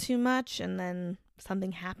around a little too much and then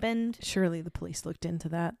something happened. Surely the police looked into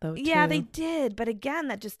that, though, Yeah, too. they did. But again,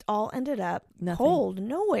 that just all ended up Nothing. cold,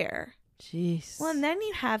 nowhere. Jeez. Well, and then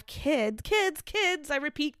you have kids, I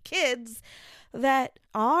repeat, kids that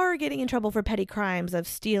are getting in trouble for petty crimes of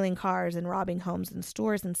stealing cars and robbing homes and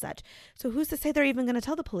stores and such. So who's to say they're even going to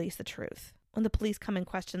tell the police the truth when the police come and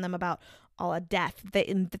question them about all a death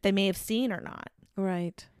that they may have seen or not?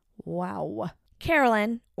 Right. Wow.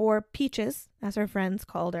 Carolyn, or Peaches, as her friends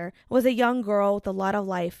called her, was a young girl with a lot of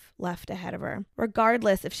life left ahead of her.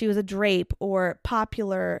 Regardless if she was a drape or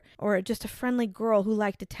popular or just a friendly girl who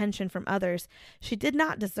liked attention from others, she did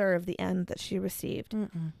not deserve the end that she received.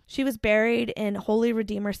 Mm-mm. She was buried in Holy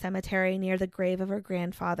Redeemer Cemetery near the grave of her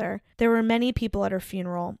grandfather. There were many people at her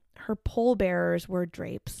funeral. Her pallbearers were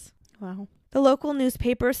drapes. Wow. The local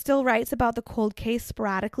newspaper still writes about the cold case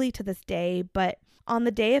sporadically to this day, but on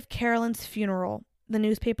the day of Carolyn's funeral, the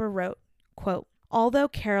newspaper wrote, quote, "Although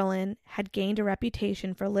Carolyn had gained a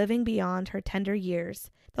reputation for living beyond her tender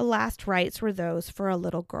years, the last rites were those for a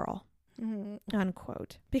little girl." Mm.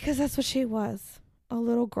 Unquote. Because that's what she was, a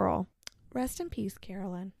little girl. Rest in peace,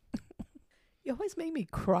 Carolyn. You always make me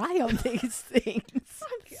cry on these things.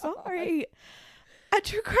 I'm sorry. A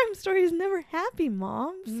true crime story is never happy,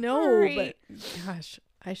 Mom. No, Sorry. but gosh,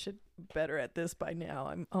 I should be better at this by now.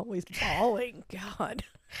 I'm always bawling. God.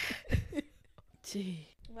 Gee.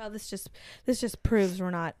 Well, this just proves we're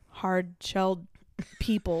not hard-shelled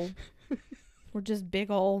people. We're just big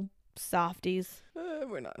old softies.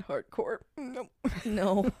 We're not hardcore. Nope.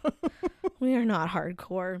 No, we are not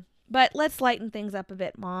hardcore. But let's lighten things up a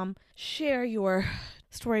bit, Mom. Share your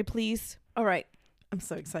story, please. All right. I'm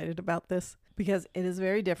so excited about this because it is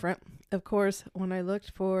very different. Of course, when I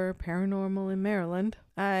looked for paranormal in Maryland,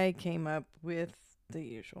 I came up with the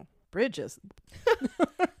usual bridges.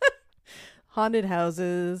 Haunted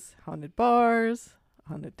houses, haunted bars,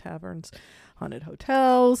 haunted taverns, haunted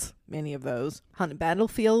hotels, many of those. Haunted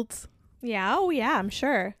battlefields. Yeah, oh yeah, I'm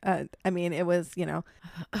sure. I mean, it was,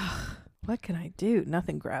 what can I do?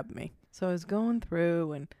 Nothing grabbed me. So I was going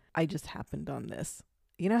through and I just happened on this.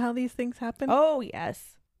 You know how these things happen? Oh,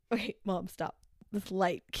 yes. Wait, Mom, stop. This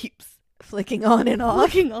light keeps Flicking on and off.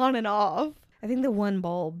 flicking on and off. I think the one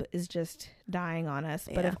bulb is just dying on us.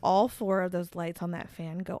 But Yeah. if all 4 of those lights on that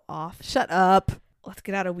fan go off, Shut up. let's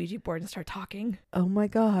get out a Ouija board and start talking. Oh my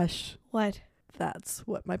gosh. What? That's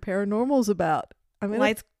what my paranormal's about. I'm going to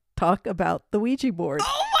Lights. talk about the Ouija board.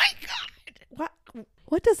 Oh my God. What?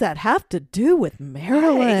 What does that have to do with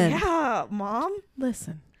Maryland? Yeah, Mom.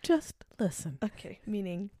 Listen. Just listen. Okay,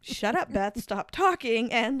 meaning shut up, Beth, stop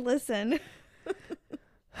talking and listen.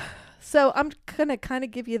 So I'm going to kind of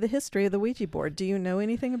give you the history of the Ouija board. Do you know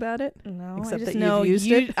anything about it? No, Except I just that you've know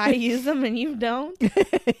used it? I use them and you don't.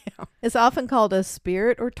 It's often called a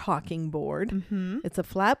spirit or talking board. Mm-hmm. It's a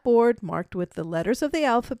flat board marked with the letters of the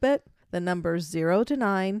alphabet, the numbers 0 to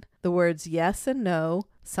 9, the words yes and no,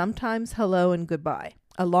 sometimes hello and goodbye,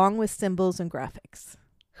 along with symbols and graphics.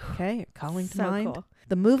 Okay, you're calling to mind. Cool.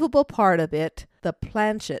 The movable part of it, the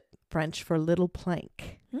planchet, French for little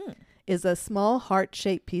plank, is a small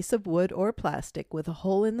heart-shaped piece of wood or plastic with a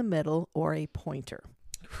hole in the middle or a pointer.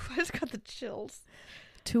 I just got the chills.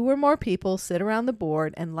 2 or more people sit around the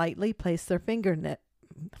board and lightly place their fingernails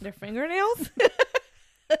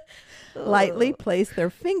lightly place their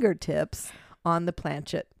fingertips on the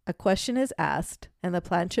planchet. A question is asked, and the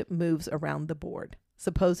planchet moves around the board,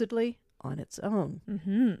 supposedly on its own.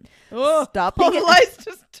 Mm-hmm. Oh, Stopping all the it lights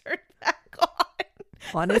just turned back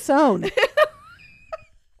on. on its own.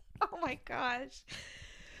 Oh my gosh.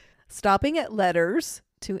 Stopping at letters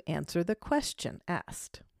to answer the question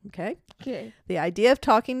asked. Okay? Okay. The idea of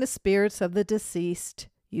talking to spirits of the deceased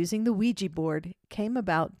using the Ouija board came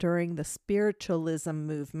about during the spiritualism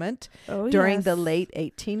movement during the late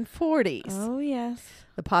 1840s. Oh, yes.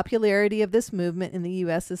 The popularity of this movement in the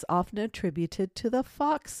U.S. is often attributed to the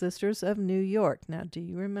Fox Sisters of New York. Now, do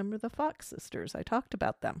you remember the Fox Sisters? I talked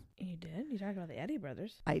about them. You did? You talked about the Eddy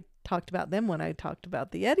brothers. I talked about them when I talked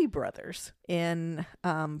about the Eddy brothers in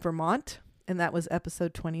Vermont, and that was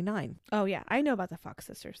episode 29. Oh, yeah. I know about the Fox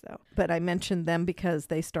sisters, though. But I mentioned them because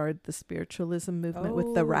they started the spiritualism movement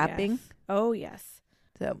with the rapping. Yes. Oh, yes.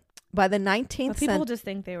 So by the 19th But people century, just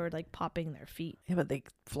think they were like popping their feet. yeah, but they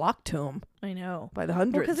flocked to them I know. by the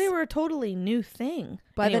hundreds. Because they were a totally new thing.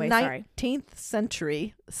 By Anyway, the sorry. 19th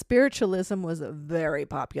century, spiritualism was very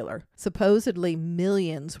popular. Supposedly,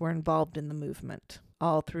 millions were involved in the movement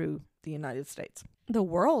all through the United States, The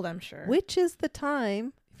world, I'm sure. which is the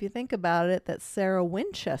time, if if you think about it, that Sarah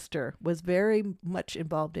Winchester was very much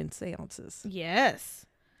involved in seances. Yes.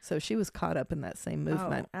 So she was caught up in that same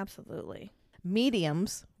movement. Oh, absolutely.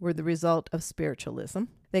 Mediums were the result of spiritualism.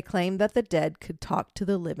 They claimed that the dead could talk to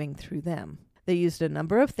the living through them. They used a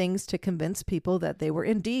number of things to convince people that they were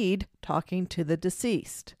indeed talking to the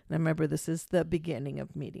deceased. Now remember, this is the beginning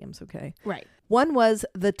of mediums, okay? Right. One was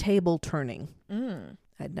the table turning. Mm.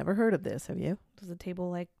 I'd never heard of this, have you? Does the table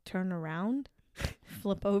like turn around?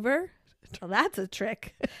 Flip over? Well, that's a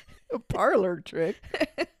trick. A parlor trick.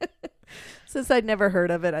 Since I'd never heard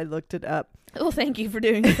of it, I looked it up. Well, thank you for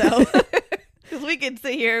doing so. Because we could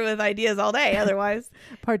sit here with ideas all day otherwise.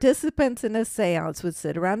 Participants in a seance would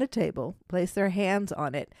sit around a table, place their hands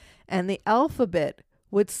on it, and the alphabet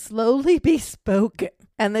would slowly be spoken,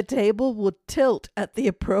 and the table would tilt at the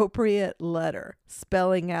appropriate letter,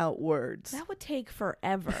 spelling out words. That would take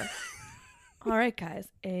forever. All right, guys.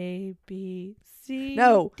 A, B, C,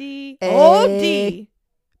 No. D. A, Oh, D.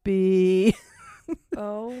 B.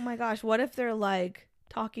 Oh, my gosh. What if they're like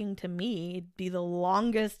talking to me? It'd be the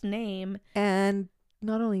longest name. And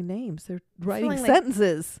not only names, they're writing Feeling like-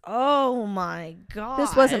 sentences. Oh, my gosh.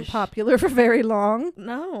 This wasn't popular for very long.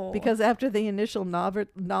 No. Because after the initial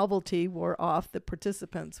novelty wore off, the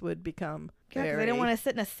participants would become Yeah, 'cause very they don't want to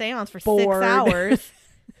sit in a seance for bored. 6 hours.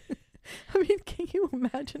 I mean, can you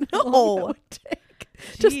imagine how No. long that would take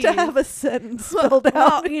just to Jeez. have a sentence spelled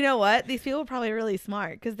out? Well, you know what? These people are probably really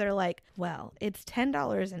smart because they're like, well, it's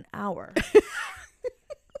 $10 an hour.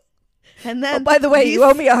 And then, Oh, by the way, you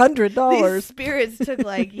owe me These $100. spirits took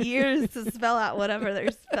like years to spell out whatever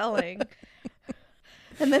they're spelling.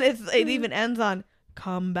 And then it even ends on,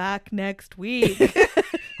 come back next week.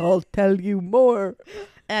 I'll tell you more.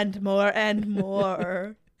 And more and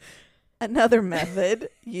more. Another method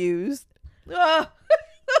used. Oh,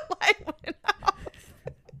 the light went off.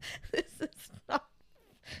 This is not.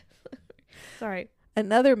 Sorry.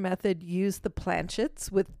 Another method used the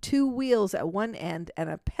planchets with 2 wheels at one end and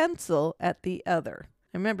a pencil at the other.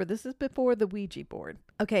 Remember, this is before the Ouija board.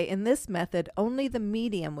 Okay, in this method, only the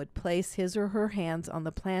medium would place his or her hands on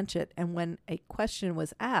the planchet, and when a question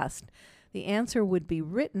was asked, the answer would be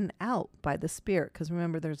written out by the spirit, because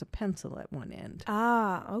remember, there's a pencil at one end,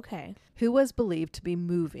 Ah, okay. who was believed to be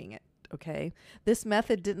moving it. Okay, this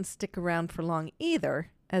method didn't stick around for long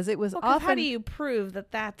either, as it was Well, 'cause often. how do you prove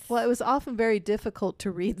that that's... Well, it was often very difficult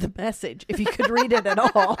to read the message if you could read it at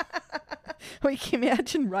all. I mean, can you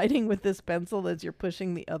imagine writing with this pencil as you're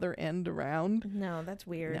pushing the other end around? No, that's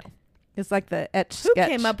weird. No. It's like the etch Who sketch.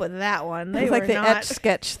 came up with that one? They It's were like the not... etch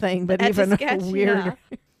sketch thing, but Etch a even sketch, weirder.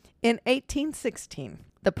 yeah. In 1816,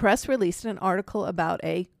 the press released an article about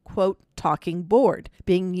a, quote, talking board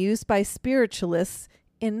being used by spiritualists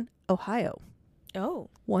in Ohio. Oh.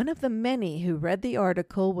 One of the many who read the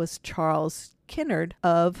article was Charles Kinnard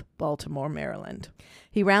of Baltimore, Maryland.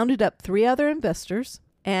 He rounded up 3 other investors,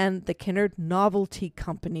 and the Kinnard Novelty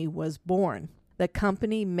Company was born. The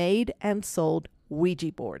company made and sold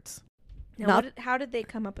Ouija boards. Now, how did they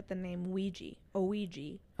come up with the name Ouija?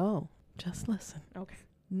 Ouija. Oh, just listen. Okay.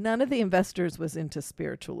 None of the investors was into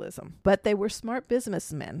spiritualism, but they were smart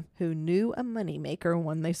businessmen who knew a moneymaker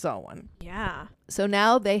when they saw one. Yeah. So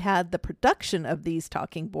now they had the production of these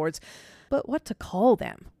talking boards, but what to call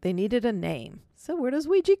them? They needed a name. So where does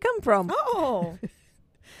Ouija come from? Oh.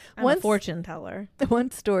 I'm a Once- fortune teller. One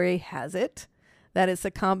story has it that it's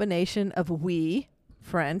a combination of oui,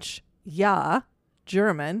 French, ja,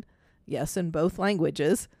 German, yes, in both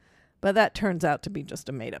languages, but that turns out to be just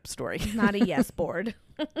a made-up story. Not a yes board.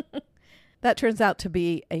 That turns out to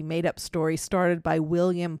be a made-up story started by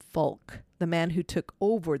William Folk, the man who took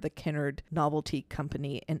over the Kinnard Novelty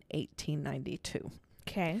Company in 1892.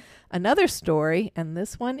 Okay. Another story, and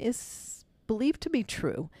this one is believed to be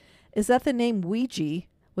true, is that the name Ouija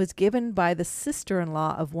was given by the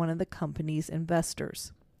sister-in-law of one of the company's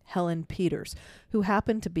investors, Helen Peters, who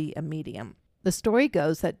happened to be a medium. The story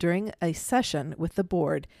goes that during a session with the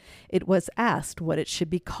board, it was asked what it should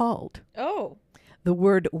be called. Oh. The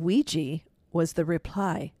word Ouija was the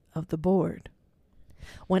reply of the board.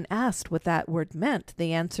 When asked what that word meant,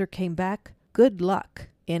 the answer came back, good luck,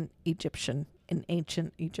 in ancient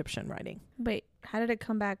Egyptian writing. Wait, how did it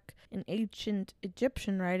come back in ancient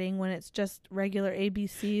Egyptian writing when it's just regular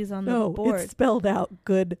ABCs on the board? It's spelled out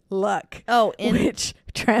good luck, Oh, which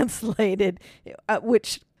translated,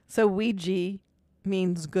 so Ouija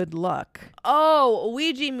means good luck. Oh,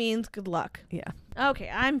 Ouija means good luck. Yeah. Okay,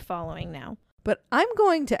 I'm following now. But I'm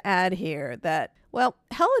going to add here that, well,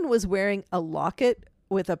 Helen was wearing a locket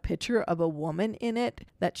with a picture of a woman in it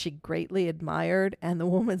that she greatly admired, and the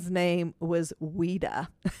woman's name was Ouida.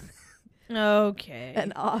 Okay.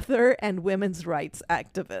 an author and women's rights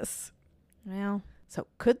activist. Well, So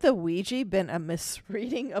could the Ouija been a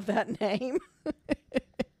misreading of that name?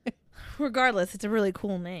 regardless, it's a really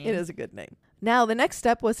cool name. It is a good name. Now, the next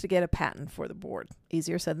step was to get a patent for the board.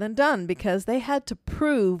 Easier said than done because they had to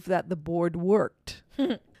prove that the board worked.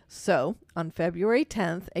 So, on February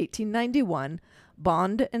 10th, 1891,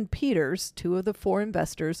 Bond and Peters, two of the four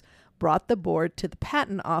investors, brought the board to the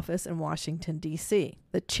patent office in Washington, D.C.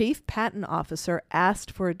 The chief patent officer asked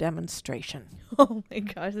for a demonstration, Oh my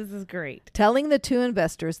gosh, this is great. telling the two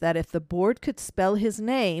investors that if the board could spell his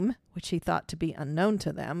name, which he thought to be unknown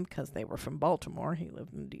to them because they were from Baltimore, he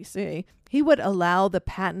lived in D.C., he would allow the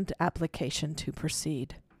patent application to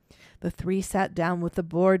proceed. The three sat down with the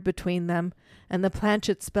board between them, and the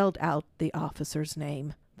planchet spelled out the officer's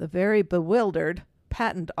name. The very bewildered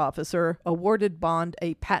patent officer awarded Bond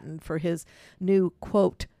a patent for his new,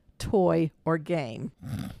 quote, toy or game.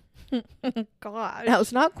 Gosh. Now,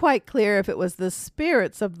 it's not quite clear if it was the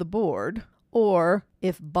spirits of the board or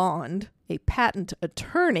if Bond, a patent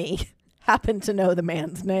attorney, happened to know the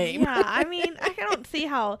man's name. Yeah, I mean, I don't see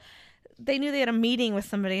how they knew they had a meeting with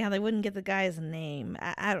somebody, how they wouldn't get the guy's name.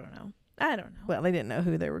 I don't know. Well, they didn't know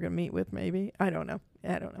who they were going to meet with, maybe. I don't know.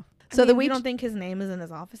 So you don't think his name is in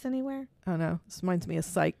his office anywhere? Oh no, this reminds me of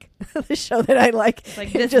Psych, the show that I like. It's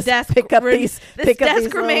like this just desk pick up these desk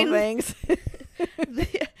little remains. things.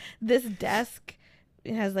 This desk,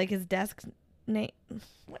 it has like his desk name.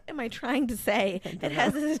 What am I trying to say? It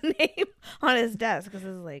has his name on his desk because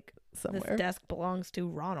it's like Somewhere. this desk belongs to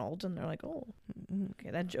Ronald, and they're like, oh,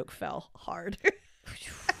 okay, that joke fell hard.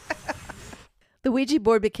 The Ouija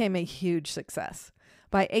board became a huge success.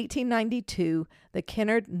 By 1892, the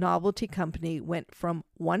Kennard Novelty Company went from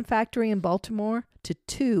one factory in Baltimore to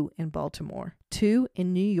two in Baltimore, two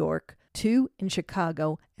in New York, two in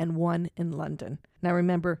Chicago, and one in London. Now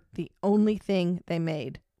remember, the only thing they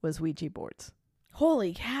made was Ouija boards.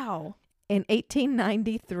 Holy cow. In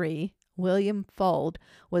 1893, William Fuld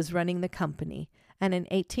was running the company, and in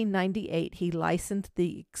 1898, he licensed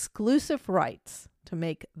the exclusive rights to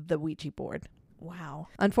make the Ouija board. Wow.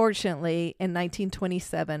 Unfortunately, in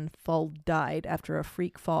 1927, Fuld died after a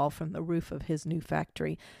freak fall from the roof of his new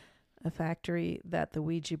factory, a factory that the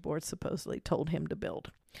Ouija board supposedly told him to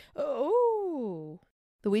build. Oh.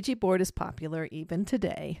 The Ouija board is popular even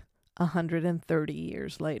today, 130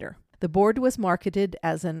 years later. The board was marketed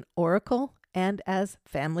as an oracle and as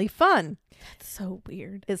family fun. That's so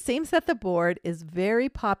weird. It seems that the board is very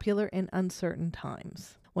popular in uncertain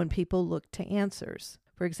times when people look to answers.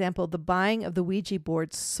 For example, the buying of the Ouija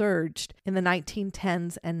board surged in the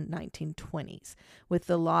 1910s and 1920s with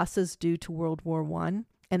the losses due to World War I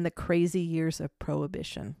and the crazy years of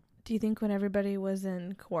Prohibition. Do you think when everybody was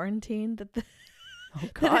in quarantine that the Oh that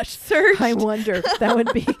it gosh, surged? I wonder. That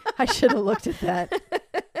would be, I should have looked at that.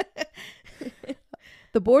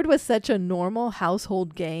 The board was such a normal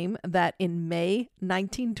household game that in May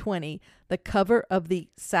 1920, the cover of the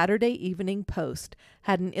Saturday Evening Post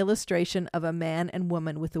had an illustration of a man and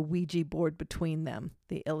woman with a Ouija board between them.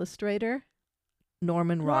 The illustrator,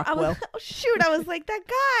 Norman Rockwell. Oh, shoot, I was like, that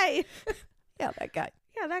guy. Yeah, that guy.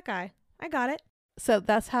 Yeah, that guy. I got it. So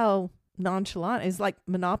that's how nonchalant is, like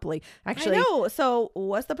Monopoly. Actually, I know. So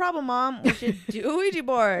what's the problem, Mom? We should do a Ouija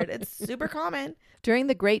board. It's super common. during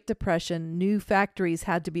the Great Depression, new factories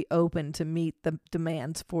had to be opened to meet the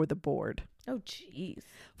demands for the board. Oh, jeez.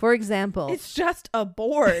 For example, It's just a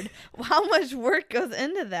board. How much work goes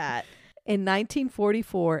into that? in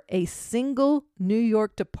 1944, a single New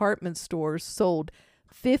York department store sold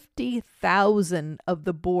 50,000 of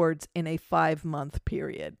the boards in a 5-month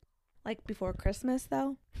period. Like before Christmas,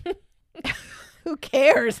 though? Who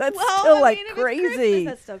cares? That's Well, still I like mean, if it's crazy. Christmas,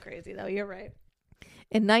 that's still crazy, though. You're right.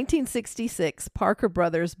 In 1966, Parker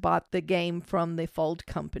Brothers bought the game from the Fuld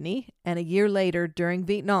Company, and a year later, during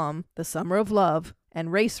Vietnam, the Summer of Love,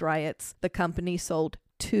 and race riots, the company sold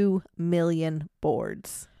 2 million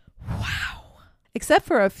boards. Wow. Except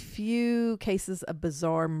for a few cases of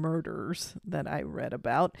bizarre murders that I read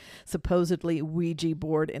about, supposedly Ouija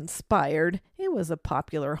board inspired, it was a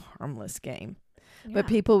popular, harmless game. But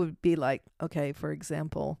people would be like, okay, for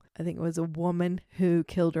example, I think it was a woman who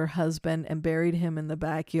killed her husband and buried him in the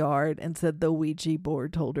backyard and said the Ouija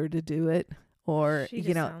board told her to do it. Or, She just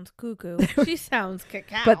you know, sounds cuckoo. She sounds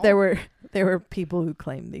cacao. but there were people who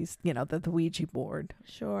claimed these, you know, that the Ouija board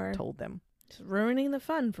Sure. told them. Just ruining the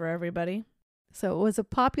fun for everybody. So it was a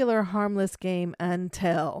popular, harmless game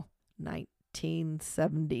until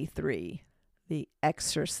 1973. The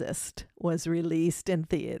Exorcist was released in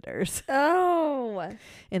theaters. Oh.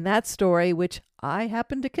 In that story, which I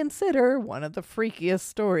happen to consider one of the freakiest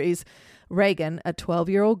stories, Reagan, a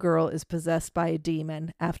 12-year-old girl, is possessed by a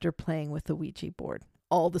demon after playing with the Ouija board.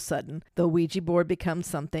 All of a sudden, the Ouija board becomes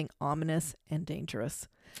something ominous and dangerous.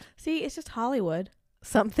 See, it's just Hollywood.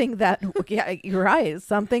 Something that, yeah, you're right,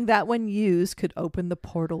 something that when used could open the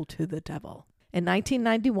portal to the devil. In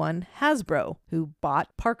 1991, Hasbro, who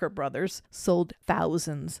bought Parker Brothers, sold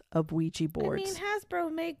thousands of Ouija boards. I mean, Hasbro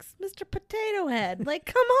makes Mr. Potato Head. Like,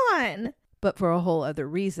 come on. But for a whole other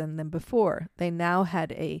reason than before. They now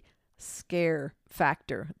had a scare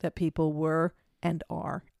factor that people were and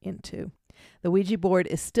are into. The Ouija board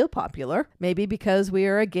is still popular, maybe because we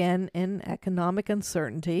are again in economic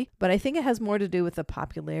uncertainty, but I think it has more to do with the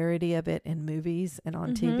popularity of it in movies and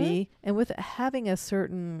on TV, and with it having a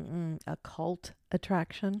certain occult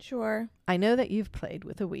attraction. Sure. I know that you've played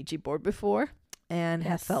with a Ouija board before and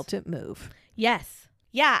have Yes. felt it move. Yes.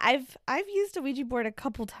 Yeah, I've used a Ouija board a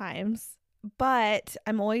couple times, but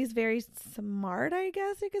I'm always very smart, I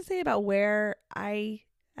guess you could say, about where I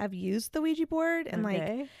have used the Ouija board, and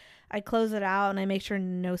like I close it out and I make sure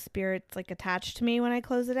no spirits like attached to me when I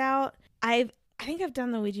close it out. I think I've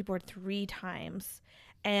done the Ouija board 3 times,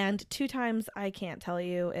 and 2 times I can't tell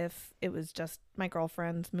you if it was just my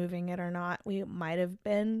girlfriends moving it or not. We might have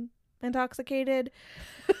been intoxicated.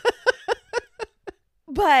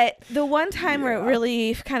 But the one time where it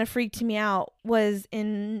really kind of freaked me out was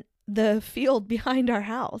in the field behind our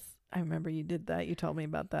house. I remember you did that. You told me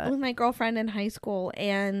about that. With my girlfriend in high school,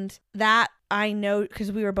 and that I know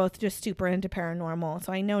because we were both just super into paranormal,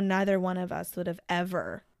 so I know neither one of us would have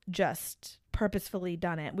ever just purposefully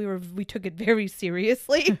done it. We took it very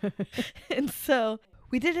seriously. And so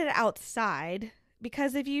we did it outside,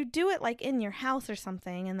 because if you do it like in your house or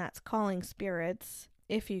something and that's calling spirits,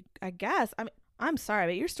 I'm sorry,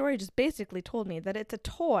 but your story just basically told me that it's a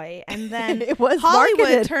toy, and then It was Hollywood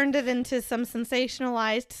marketed. turned it into some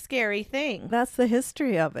sensationalized, scary thing. That's the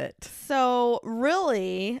history of it. So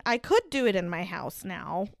really, I could do it in my house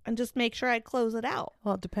now and just make sure I close it out,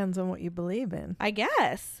 Well, it depends on what you believe in. I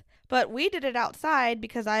guess. But we did it outside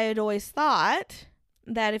because I had always thought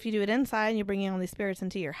that if you do it inside and you're bringing all these spirits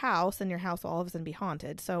into your house, and your house will all of a sudden be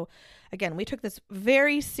haunted. So again, we took this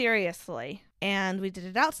very seriously, and we did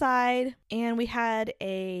it outside, and we had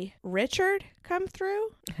a Richard come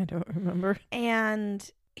through, I don't remember. and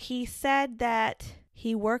he said that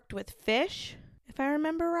he worked with fish, if I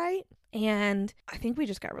remember right. And I think we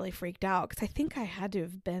just got really freaked out, because I think I had to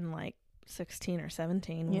have been like 16 or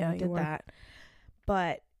 17 when Yeah, we you did were. that.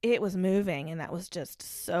 But it was moving, and that was just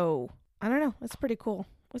so, I don't know. It's pretty cool.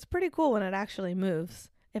 It's pretty cool when it actually moves.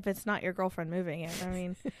 If it's not your girlfriend moving it. I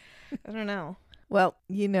mean, I don't know. Well,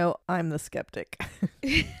 I'm the skeptic.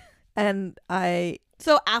 And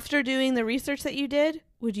So after doing the research that you did,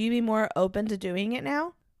 would you be more open to doing it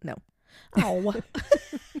now? No. Oh.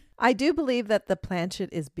 I do believe that the planchette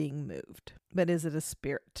is being moved, but is it a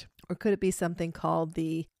spirit? Or could it be something called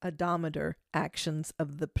the odometer actions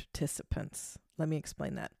of the participants? Let me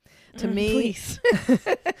explain that. To me, Please.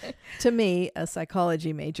 to me, a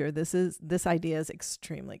psychology major, this idea is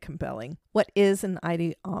extremely compelling. What is an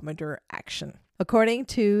ideometer action? According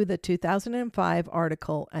to the 2005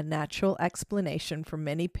 article, A Natural Explanation for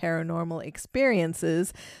Many Paranormal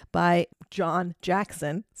Experiences by John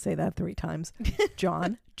Jackson, say that 3 times,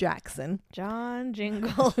 John Jackson. John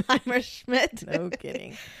Jingleheimer Schmidt. No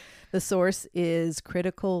kidding. The source is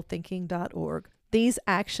criticalthinking.org. These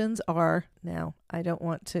actions are, now, I don't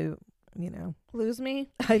want to, Lose me?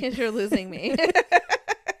 Because you're losing me.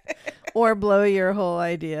 or blow your whole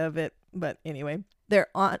idea of it. But anyway, they're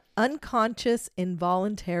unconscious,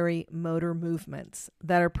 involuntary motor movements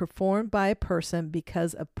that are performed by a person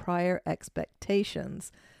because of prior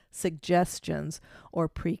expectations, suggestions, or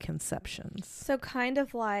preconceptions. So kind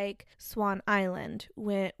of like Swan Island,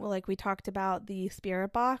 like we talked about the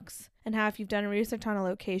spirit box, and how if you've done research on a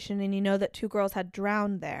location and you know that 2 girls had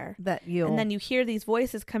drowned there, and then you hear these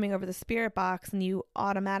voices coming over the spirit box, and you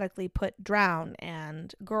automatically put drown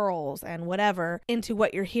and girls and whatever into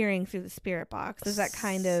what you're hearing through the spirit box. Is that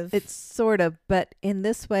kind of... It's sort of, but in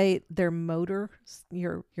this way, their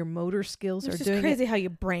your motor skills It's are just doing crazy it how your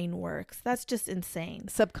brain works. That's just insane.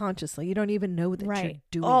 subconsciously. You don't even know that you're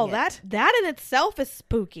doing Oh, it. that in itself is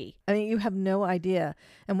spooky. I mean, you have no idea.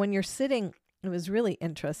 And when you're sitting, it was really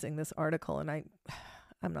interesting, this article, and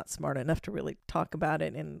I'm not smart enough to really talk about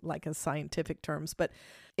it in like a scientific terms, but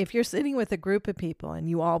if you're sitting with a group of people and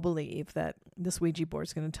you all believe that this Ouija board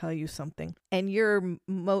is going to tell you something, and your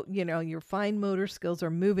fine motor skills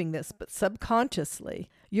are moving this, but subconsciously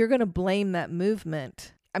you're going to blame that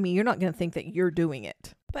movement I mean, you're not going to think that you're doing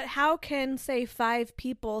it. But how can, say, 5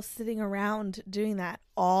 people sitting around doing that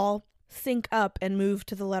all sync up and move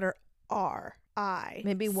to the letter R?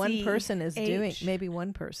 Maybe one person is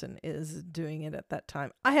doing it at that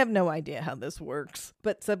time. I have no idea how this works,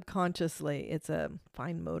 but subconsciously it's a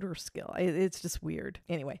fine motor skill. It's just weird.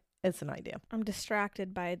 Anyway, it's an idea. I'm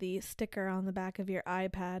distracted by the sticker on the back of your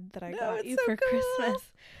iPad that I got you so for cool.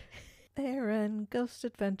 Christmas. Aaron, Ghost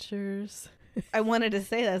Adventures. I wanted to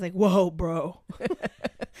say that. I was like, whoa, bro.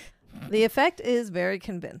 The effect is very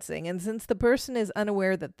convincing, and since the person is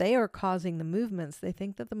unaware that they are causing the movements, they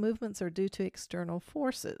think that the movements are due to external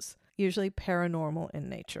forces, usually paranormal in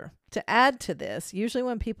nature. To add to this, usually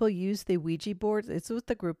when people use the Ouija board, it's with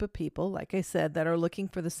a group of people, like I said, that are looking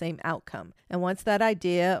for the same outcome. And once that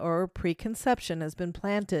idea or preconception has been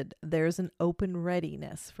planted, there's an open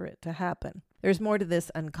readiness for it to happen. There's more to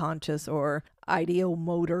this unconscious or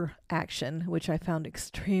ideomotor action, which I found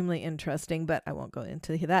extremely interesting, but I won't go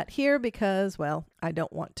into that here because, well, I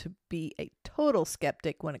don't want to be a total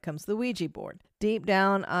skeptic when it comes to the Ouija board. Deep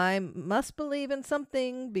down, I must believe in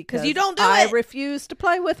something because you don't do I it. refuse to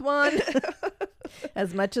play with one.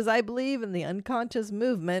 As much as I believe in the unconscious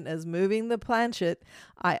movement as moving the planchette,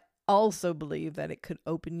 I also believe that it could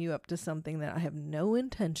open you up to something that I have no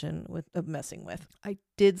intention of messing with. I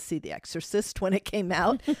did see The Exorcist when it came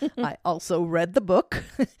out. I also read the book.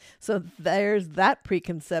 So there's that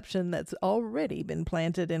preconception that's already been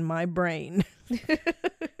planted in my brain.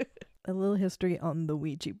 A little history on the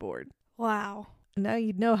Ouija board. Wow. Now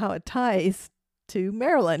you know how it ties to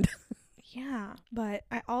Maryland. Yeah, but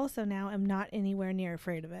I also now am not anywhere near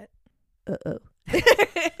afraid of it. Uh-oh.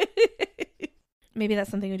 Maybe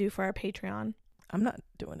that's something we do for our Patreon. I'm not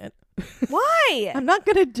doing it. Why? I'm not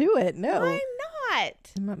going to do it. No. Why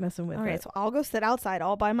not? I'm not messing with it. All right, so I'll go sit outside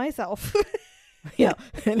all by myself. Yeah.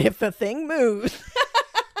 And if the thing moves,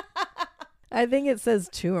 I think it says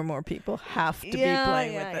 2 or more people have to be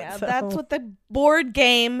playing with it. Yeah. So. That's what the board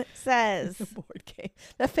game says. The board game.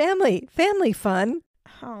 The family fun.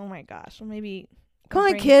 Oh my gosh. Well, maybe. Come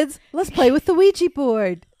on, kids. Let's play with the Ouija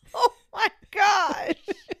board. Oh my gosh.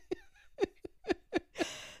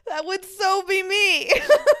 That would so be me.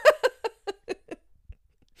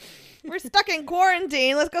 We're stuck in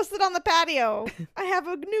quarantine. Let's go sit on the patio. I have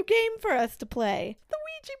a new game for us to play. The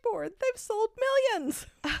Ouija board. They've sold millions.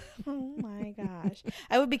 Oh my gosh.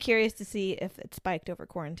 I would be curious to see if it spiked over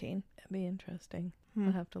quarantine. That'd be interesting.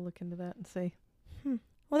 I'll have to look into that and see.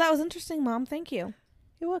 Well, that was interesting, Mom. Thank you.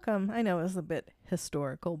 You're welcome. I know it was a bit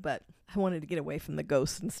historical, but I wanted to get away from the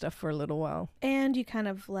ghosts and stuff for a little while. And you kind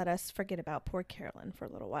of let us forget about poor Carolyn for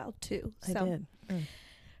a little while, too. I did.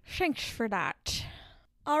 Thanks for that.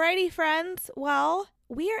 Alrighty, friends. Well,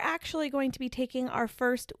 we are actually going to be taking our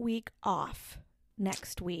first week off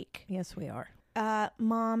next week. Yes, we are.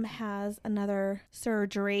 Mom has another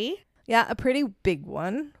surgery. Yeah, a pretty big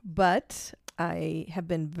one, but I have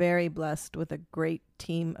been very blessed with a great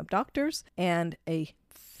team of doctors and a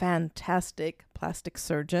fantastic plastic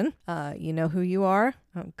surgeon. You know who you are.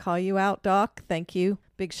 I'll call you out, Doc. Thank you.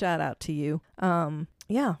 Big shout out to you.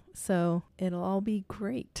 Yeah, so it'll all be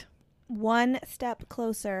great. One step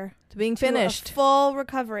closer to being finished. To a full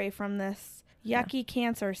recovery from this yucky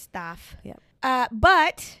cancer stuff. Yep.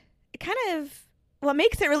 But kind of what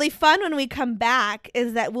makes it really fun when we come back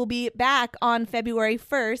is that we'll be back on February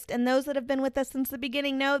 1st. And those that have been with us since the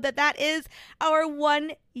beginning know that that is our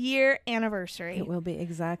 1-year anniversary. It will be,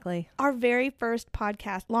 exactly. Our very first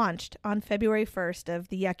podcast launched on February 1st of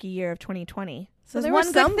the yucky year of 2020. So there were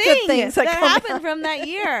some good things that happened from that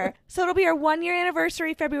year. So it'll be our 1-year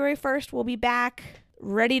anniversary, February 1st. We'll be back,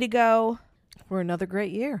 ready to go. For another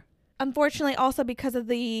great year. Unfortunately, also because of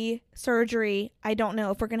the surgery, I don't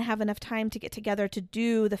know if we're going to have enough time to get together to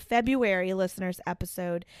do the February listeners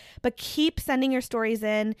episode. But keep sending your stories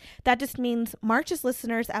in. That just means March's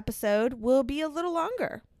listeners episode will be a little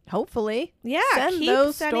longer. Hopefully. Yeah,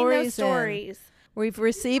 keep sending those stories. We've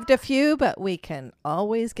received a few, but we can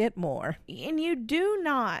always get more. And you do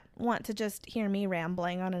not want to just hear me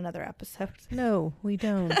rambling on another episode. No, we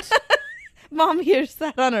don't. Mom hears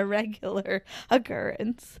that on a regular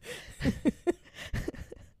occurrence.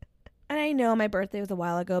 And I know my birthday was a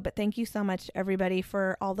while ago, but thank you so much, everybody,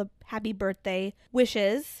 for all the happy birthday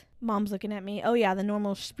wishes. Mom's looking at me. Oh, yeah, the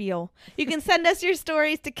normal spiel. You can send us your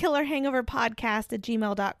stories to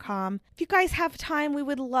killerhangoverpodcast@gmail.com. If you guys have time, we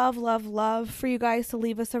would love, love, love for you guys to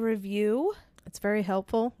leave us a review. It's very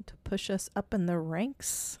helpful to push us up in the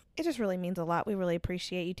ranks. It just really means a lot. We really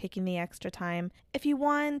appreciate you taking the extra time. If you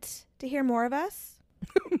want to hear more of us.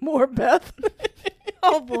 More, Beth.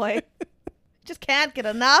 Oh, boy. Just can't get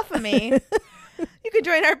enough of me. You can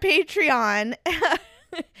join our Patreon.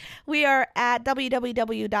 We are at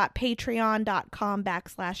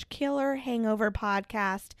www.patreon.com/Killer Hangover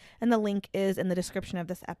Podcast, and the link is in the description of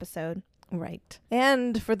this episode. Right.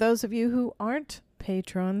 And for those of you who aren't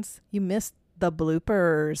patrons, you missed the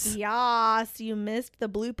bloopers. Yes, you missed the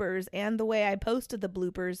bloopers and the way I posted the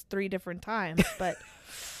bloopers 3 different times, but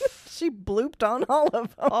She blooped on all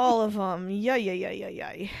of them. all of them.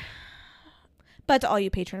 Yeah. But to all you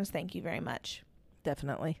patrons, thank you very much.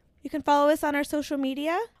 Definitely. You can follow us on our social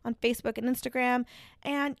media, on Facebook and Instagram,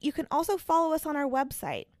 and you can also follow us on our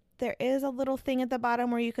website. There is a little thing at the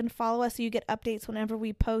bottom where you can follow us so you get updates whenever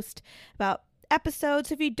we post about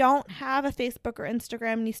episodes. If you don't have a Facebook or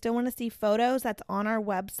Instagram and you still want to see photos, that's on our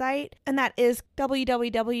website, and that is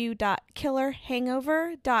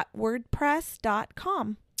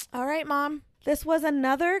www.killerhangover.wordpress.com. All right, Mom. This was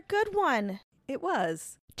another good one. It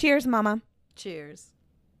was. Cheers, Mama. Cheers.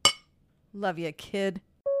 Love you, kid.